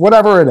 Pinterest,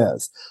 whatever it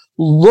is.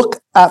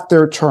 Look at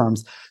their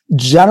terms.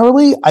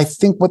 Generally, I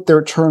think what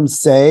their terms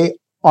say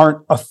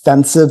aren't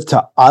offensive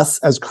to us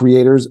as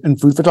creators and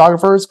food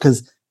photographers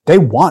because they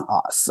want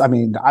us.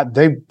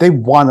 They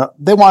want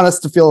us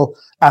to feel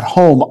at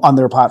home on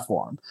their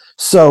platform.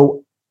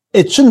 So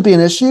it shouldn't be an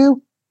issue,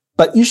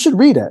 but you should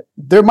read it.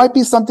 There might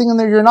be something in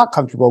there you're not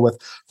comfortable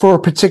with for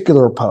a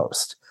particular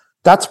post.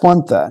 That's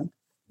one thing.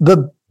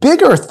 The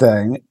bigger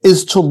thing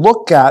is to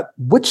look at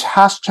which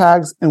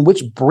hashtags and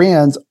which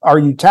brands are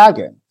you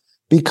tagging,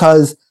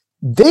 because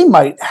they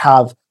might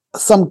have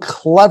some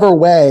clever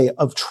way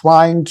of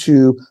trying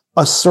to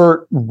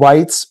assert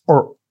rights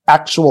or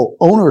actual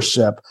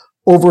ownership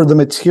over the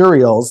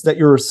materials that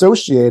you're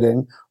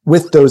associating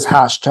with those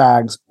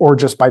hashtags or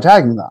just by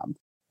tagging them.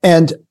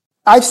 And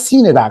I've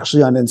seen it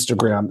actually on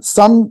Instagram.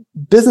 Some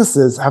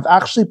businesses have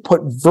actually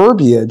put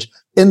verbiage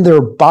in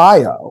their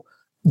bio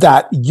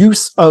that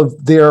use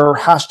of their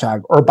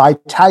hashtag, or by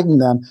tagging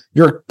them,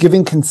 you're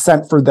giving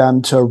consent for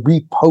them to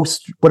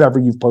repost whatever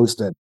you've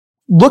posted.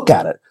 Look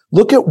at it.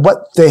 Look at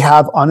what they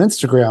have on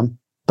Instagram,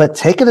 but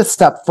take it a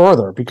step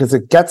further because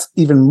it gets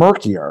even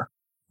murkier.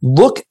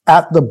 Look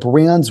at the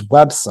brand's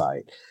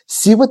website.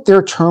 See what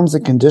their terms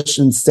and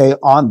conditions say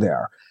on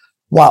there.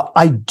 While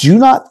I do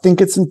not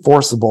think it's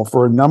enforceable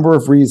for a number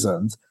of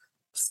reasons,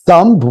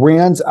 some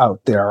brands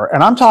out there,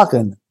 and I'm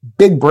talking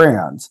big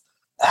brands,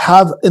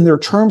 have in their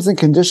terms and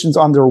conditions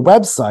on their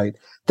website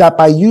that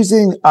by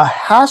using a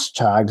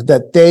hashtag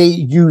that they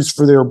use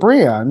for their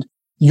brand,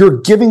 you're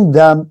giving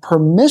them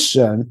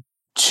permission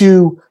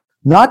to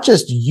not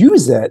just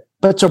use it,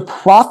 but to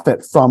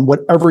profit from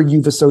whatever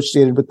you've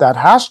associated with that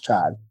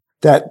hashtag,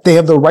 that they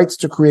have the rights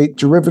to create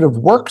derivative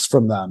works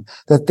from them,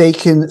 that they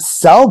can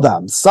sell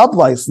them,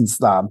 sublicense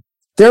them.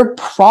 They're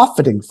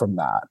profiting from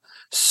that.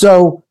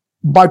 So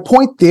my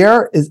point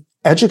there is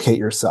educate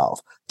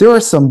yourself. There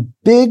are some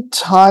big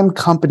time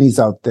companies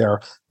out there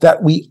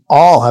that we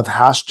all have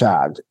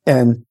hashtagged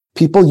and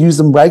people use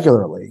them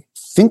regularly.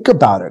 Think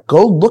about it.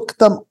 Go look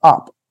them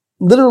up.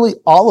 Literally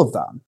all of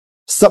them.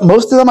 So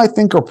most of them I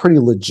think are pretty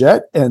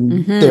legit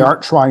and they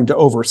aren't trying to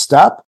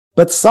overstep,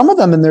 but some of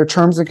them in their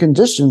terms and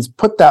conditions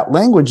put that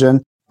language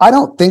in. I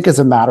don't think as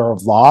a matter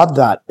of law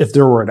that if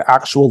there were an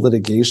actual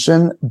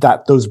litigation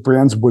that those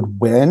brands would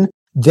win.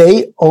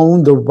 They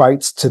own the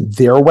rights to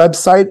their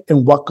website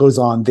and what goes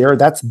on there.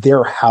 That's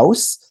their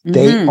house.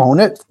 They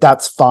own it.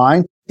 That's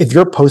fine. If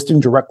you're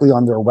posting directly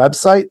on their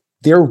website,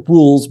 their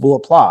rules will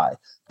apply.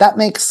 That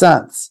makes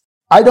sense.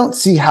 I don't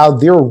see how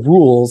their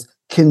rules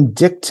can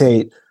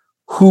dictate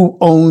who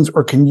owns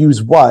or can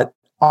use what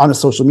on a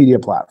social media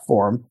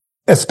platform,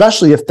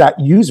 especially if that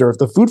user, if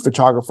the food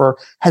photographer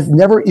has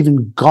never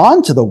even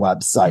gone to the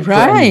website for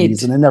any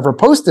reason and never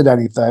posted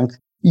anything,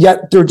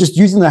 yet they're just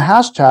using the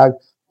hashtag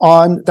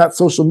on that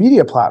social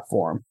media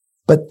platform.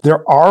 But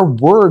there are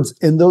words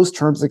in those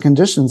terms and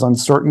conditions on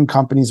certain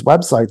companies'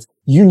 websites.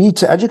 You need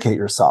to educate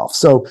yourself.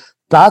 So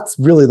that's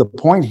really the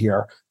point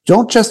here.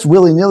 don't just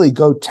willy-nilly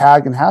go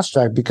tag and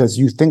hashtag because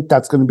you think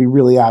that's going to be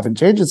really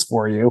advantageous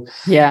for you.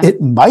 Yeah.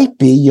 It might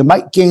be. You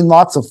might gain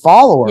lots of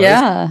followers.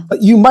 Yeah.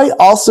 But you might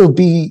also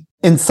be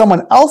in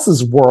someone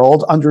else's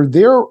world under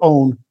their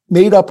own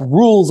made up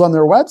rules on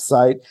their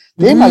website.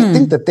 They might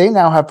think that they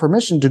now have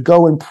permission to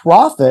go and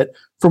profit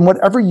from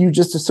whatever you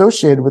just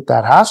associated with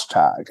that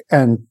hashtag.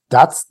 And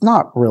that's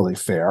not really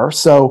fair.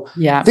 So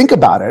think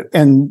about it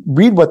and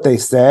read what they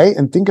say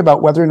and think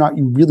about whether or not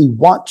you really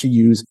want to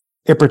use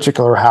a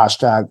particular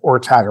hashtag or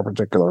tag a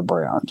particular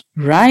brand.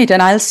 Right.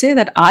 And I'll say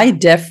that I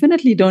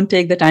definitely don't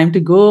take the time to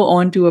go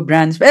onto a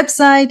brand's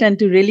website and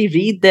to really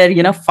read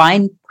their,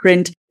 fine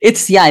print.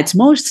 It's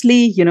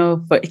mostly,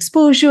 for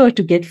exposure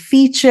to get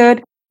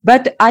featured.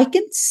 But I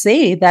can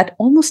say that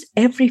almost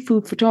every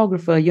food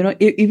photographer,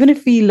 even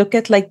if we look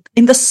at like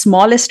in the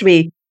smallest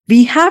way,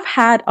 we have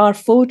had our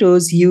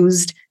photos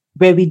used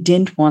where we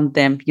didn't want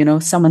them.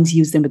 Someone's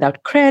used them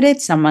without credit.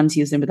 Someone's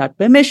used them without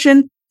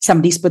permission.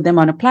 Somebody's put them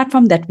on a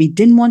platform that we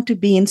didn't want to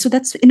be in. So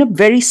that's in a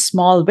very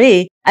small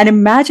way. And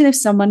imagine if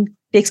someone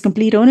takes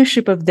complete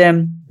ownership of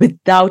them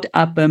without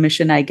our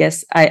permission. I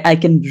guess I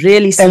can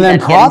really see and then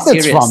that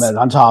profits from it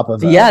on top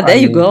of it. Yeah, there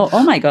you go.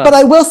 Oh my God. But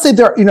I will say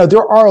there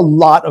are a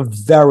lot of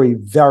very,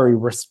 very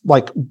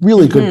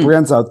really good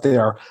brands out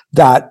there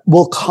that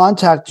will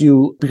contact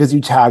you because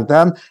you tag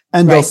them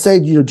and they'll say,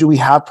 do we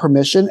have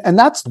permission? And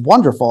that's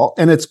wonderful.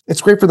 And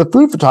it's great for the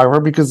food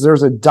photographer because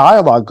there's a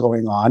dialogue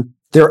going on.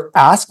 They're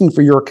asking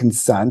for your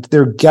consent.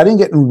 They're getting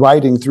it in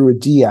writing through a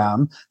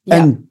DM.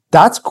 And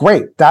that's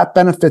great. That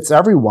benefits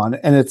everyone.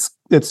 And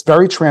it's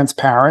very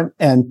transparent.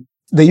 And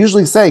they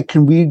usually say,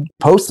 can we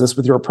post this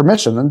with your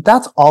permission? And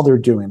that's all they're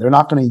doing. They're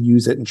not going to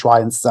use it and try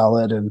and sell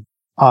it. And,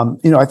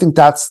 I think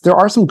there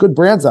are some good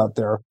brands out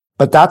there,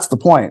 but that's the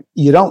point.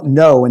 You don't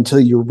know until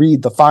you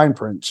read the fine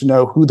print to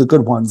know who the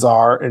good ones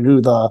are and who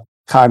the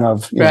kind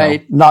of,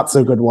 not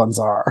so good ones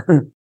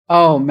are.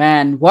 Oh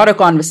man, what a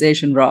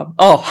conversation, Rob.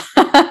 Oh,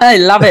 I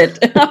love it.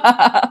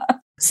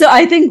 So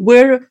I think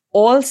we're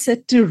all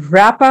set to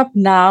wrap up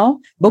now.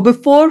 But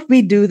before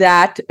we do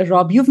that,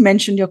 Rob, you've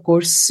mentioned your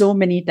course so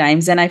many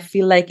times, and I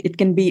feel like it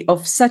can be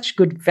of such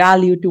good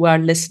value to our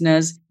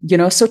listeners.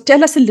 So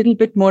tell us a little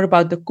bit more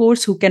about the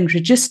course, who can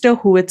register,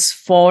 who it's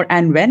for,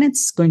 and when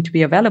it's going to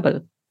be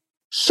available.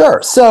 Sure.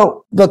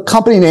 So the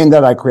company name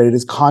that I created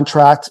is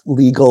Contract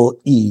Legal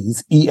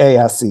Ease,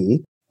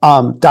 EASE.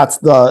 That's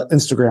the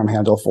Instagram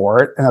handle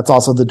for it. And that's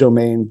also the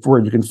domain where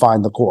you can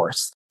find the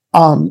course.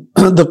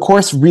 The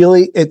course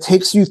really, it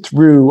takes you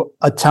through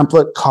a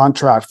template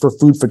contract for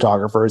food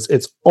photographers.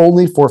 It's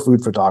only for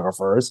food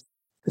photographers.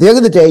 At the end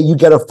of the day, you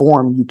get a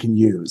form you can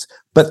use.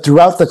 But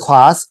throughout the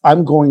class,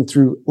 I'm going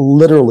through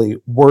literally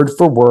word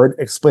for word,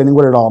 explaining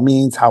what it all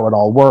means, how it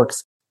all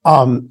works.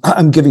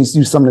 I'm giving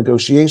you some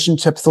negotiation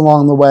tips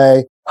along the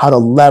way, how to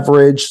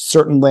leverage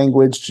certain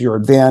language to your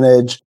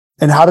advantage,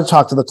 and how to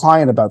talk to the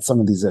client about some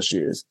of these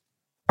issues.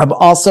 I'm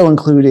also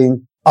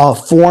including a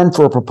form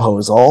for a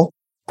proposal,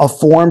 a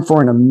form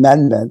for an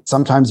amendment.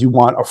 Sometimes you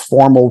want a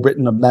formal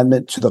written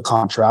amendment to the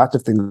contract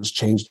if things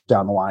change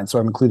down the line. So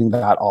I'm including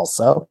that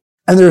also.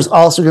 And there's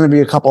also going to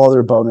be a couple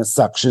other bonus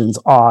sections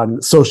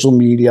on social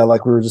media,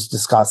 like we were just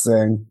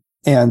discussing,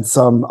 and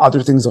some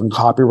other things on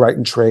copyright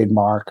and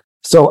trademark.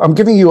 So I'm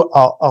giving you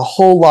a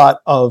whole lot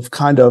of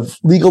kind of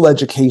legal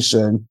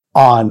education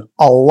on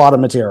a lot of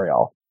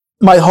material.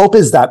 My hope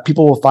is that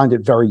people will find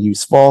it very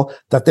useful,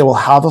 that they will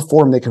have a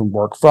form they can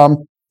work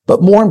from,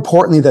 but more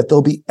importantly, that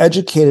they'll be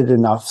educated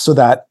enough so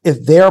that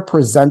if they're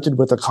presented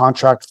with a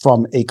contract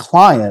from a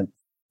client,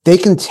 they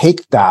can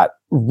take that,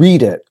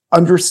 read it,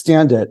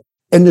 understand it,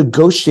 and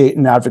negotiate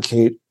and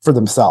advocate for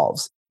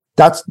themselves.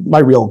 That's my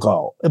real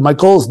goal. And my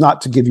goal is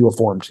not to give you a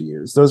form to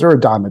use. Those are a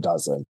dime a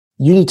dozen.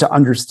 You need to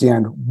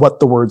understand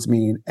what the words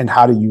mean and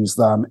how to use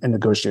them and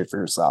negotiate for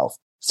yourself.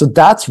 So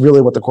that's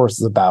really what the course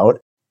is about.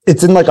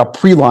 It's in like a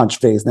pre-launch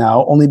phase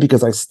now, only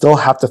because I still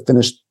have to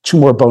finish 2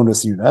 more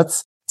bonus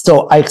units.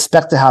 So I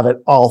expect to have it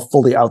all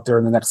fully out there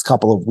in the next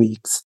couple of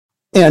weeks.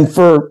 And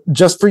for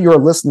your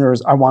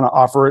listeners, I want to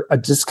offer a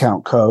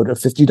discount code of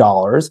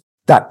 $50.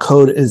 That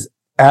code is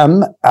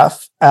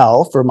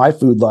MFL for My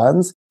Food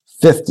Lens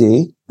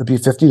 50. It'll be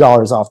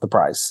 $50 off the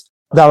price.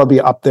 That'll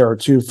be up there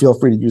too. Feel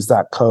free to use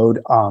that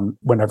code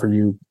whenever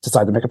you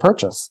decide to make a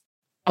purchase.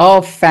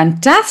 Oh,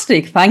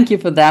 fantastic. Thank you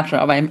for that,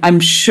 Rob. I'm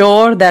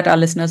sure that our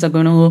listeners are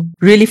going to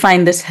really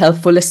find this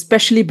helpful,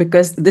 especially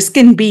because this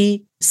can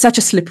be such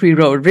a slippery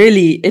road.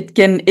 Really, it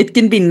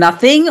can be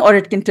nothing or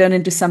it can turn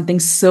into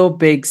something so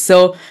big.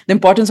 So the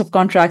importance of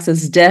contracts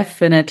is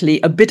definitely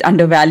a bit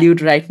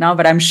undervalued right now.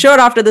 But I'm sure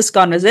after this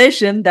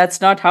conversation, that's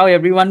not how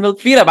everyone will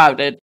feel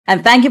about it.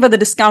 And thank you for the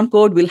discount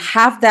code. We'll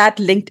have that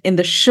linked in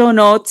the show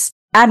notes.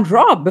 And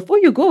Rob, before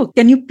you go,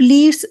 can you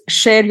please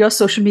share your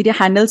social media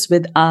handles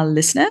with our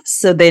listeners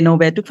so they know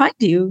where to find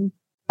you?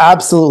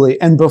 Absolutely.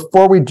 And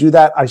before we do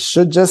that, I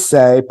should just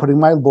say,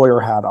 putting my lawyer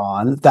hat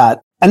on,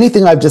 that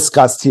anything I've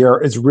discussed here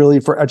is really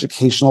for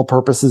educational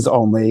purposes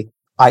only.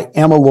 I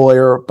am a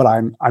lawyer, but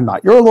I'm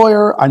not your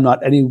lawyer. I'm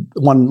not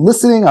anyone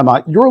listening. I'm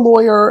not your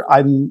lawyer.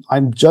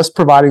 I'm just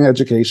providing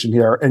education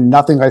here, and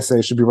nothing I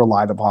say should be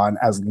relied upon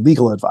as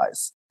legal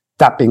advice.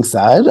 That being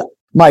said,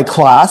 my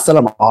class that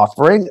I'm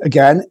offering,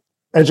 again,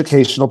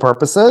 educational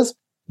purposes,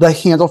 the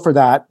handle for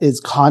that is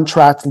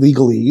Contract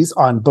Legalese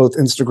on both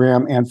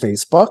Instagram and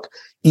Facebook,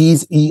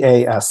 Ease,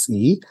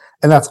 EASE.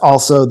 And that's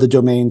also the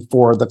domain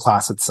for the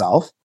class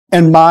itself.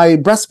 And my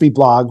recipe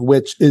blog,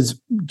 which is,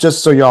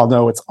 just so y'all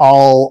know, it's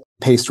all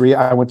pastry.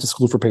 I went to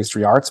school for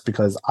pastry arts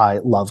because I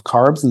love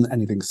carbs and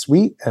anything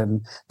sweet,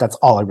 and that's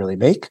all I really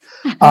make.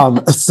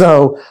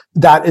 So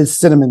that is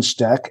Cinnamon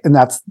Stick, and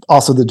that's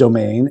also the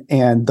domain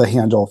and the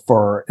handle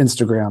for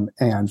Instagram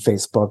and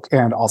Facebook,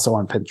 and also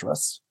on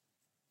Pinterest.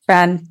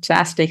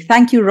 Fantastic.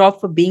 Thank you, Rob,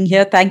 for being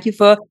here. Thank you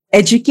for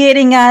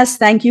educating us.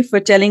 Thank you for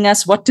telling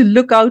us what to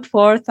look out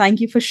for. Thank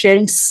you for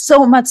sharing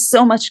so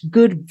much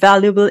good,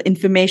 valuable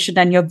information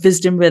and your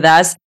wisdom with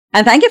us.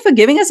 And thank you for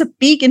giving us a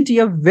peek into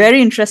your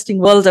very interesting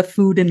world of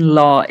food and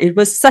law. It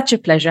was such a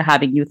pleasure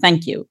having you.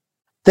 Thank you.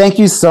 Thank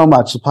you so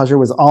much. The pleasure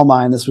was all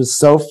mine. This was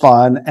so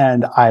fun.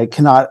 And I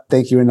cannot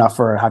thank you enough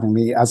for having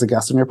me as a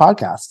guest on your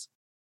podcast.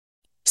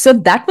 So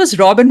that was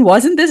Robin.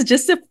 Wasn't this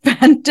just a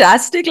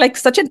fantastic,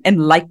 such an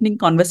enlightening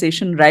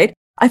conversation, right?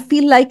 I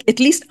feel like at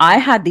least I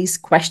had these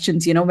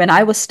questions, when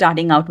I was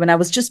starting out, when I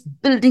was just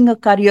building a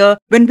career,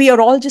 when we are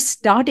all just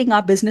starting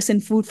our business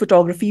in food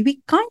photography,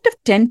 we kind of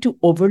tend to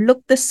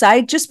overlook the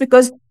side just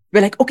because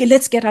we're like, okay,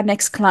 let's get our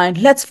next client.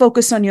 Let's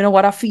focus on,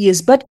 what our fee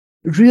is. But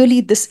really,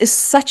 this is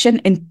such an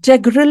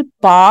integral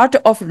part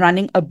of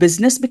running a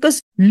business,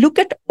 because look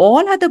at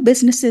all other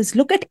businesses.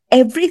 Look at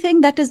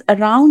everything that is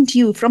around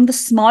you, from the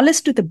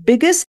smallest to the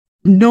biggest.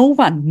 No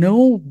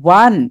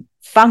one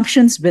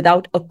functions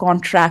without a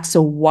contract.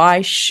 So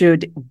why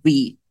should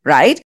we,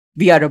 right?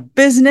 We are a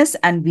business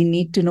and we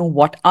need to know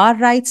what our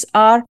rights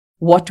are,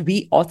 what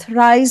we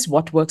authorize,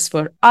 what works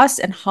for us,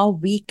 and how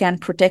we can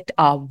protect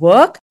our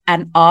work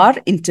and our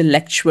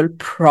intellectual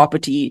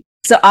property.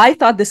 So I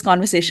thought this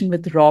conversation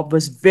with Rob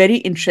was very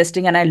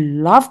interesting, and I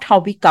loved how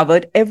we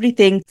covered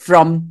everything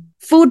from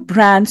food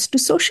brands to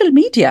social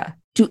media,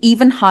 to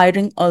even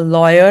hiring a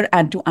lawyer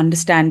and to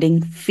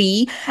understanding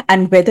fee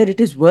and whether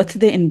it is worth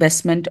the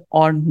investment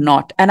or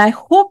not. And I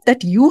hope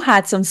that you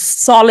had some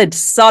solid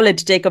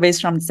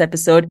takeaways from this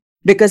episode,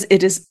 because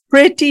it is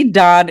pretty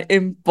darn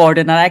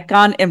important, and I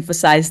can't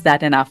emphasize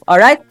that enough. All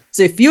right.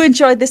 So if you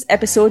enjoyed this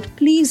episode,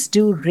 please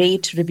do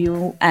rate,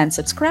 review, and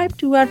subscribe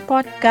to our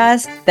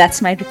podcast.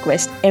 That's my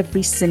request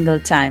every single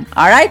time.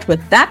 All right.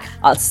 With that,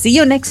 I'll see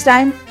you next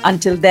time.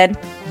 Until then,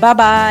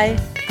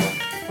 bye-bye.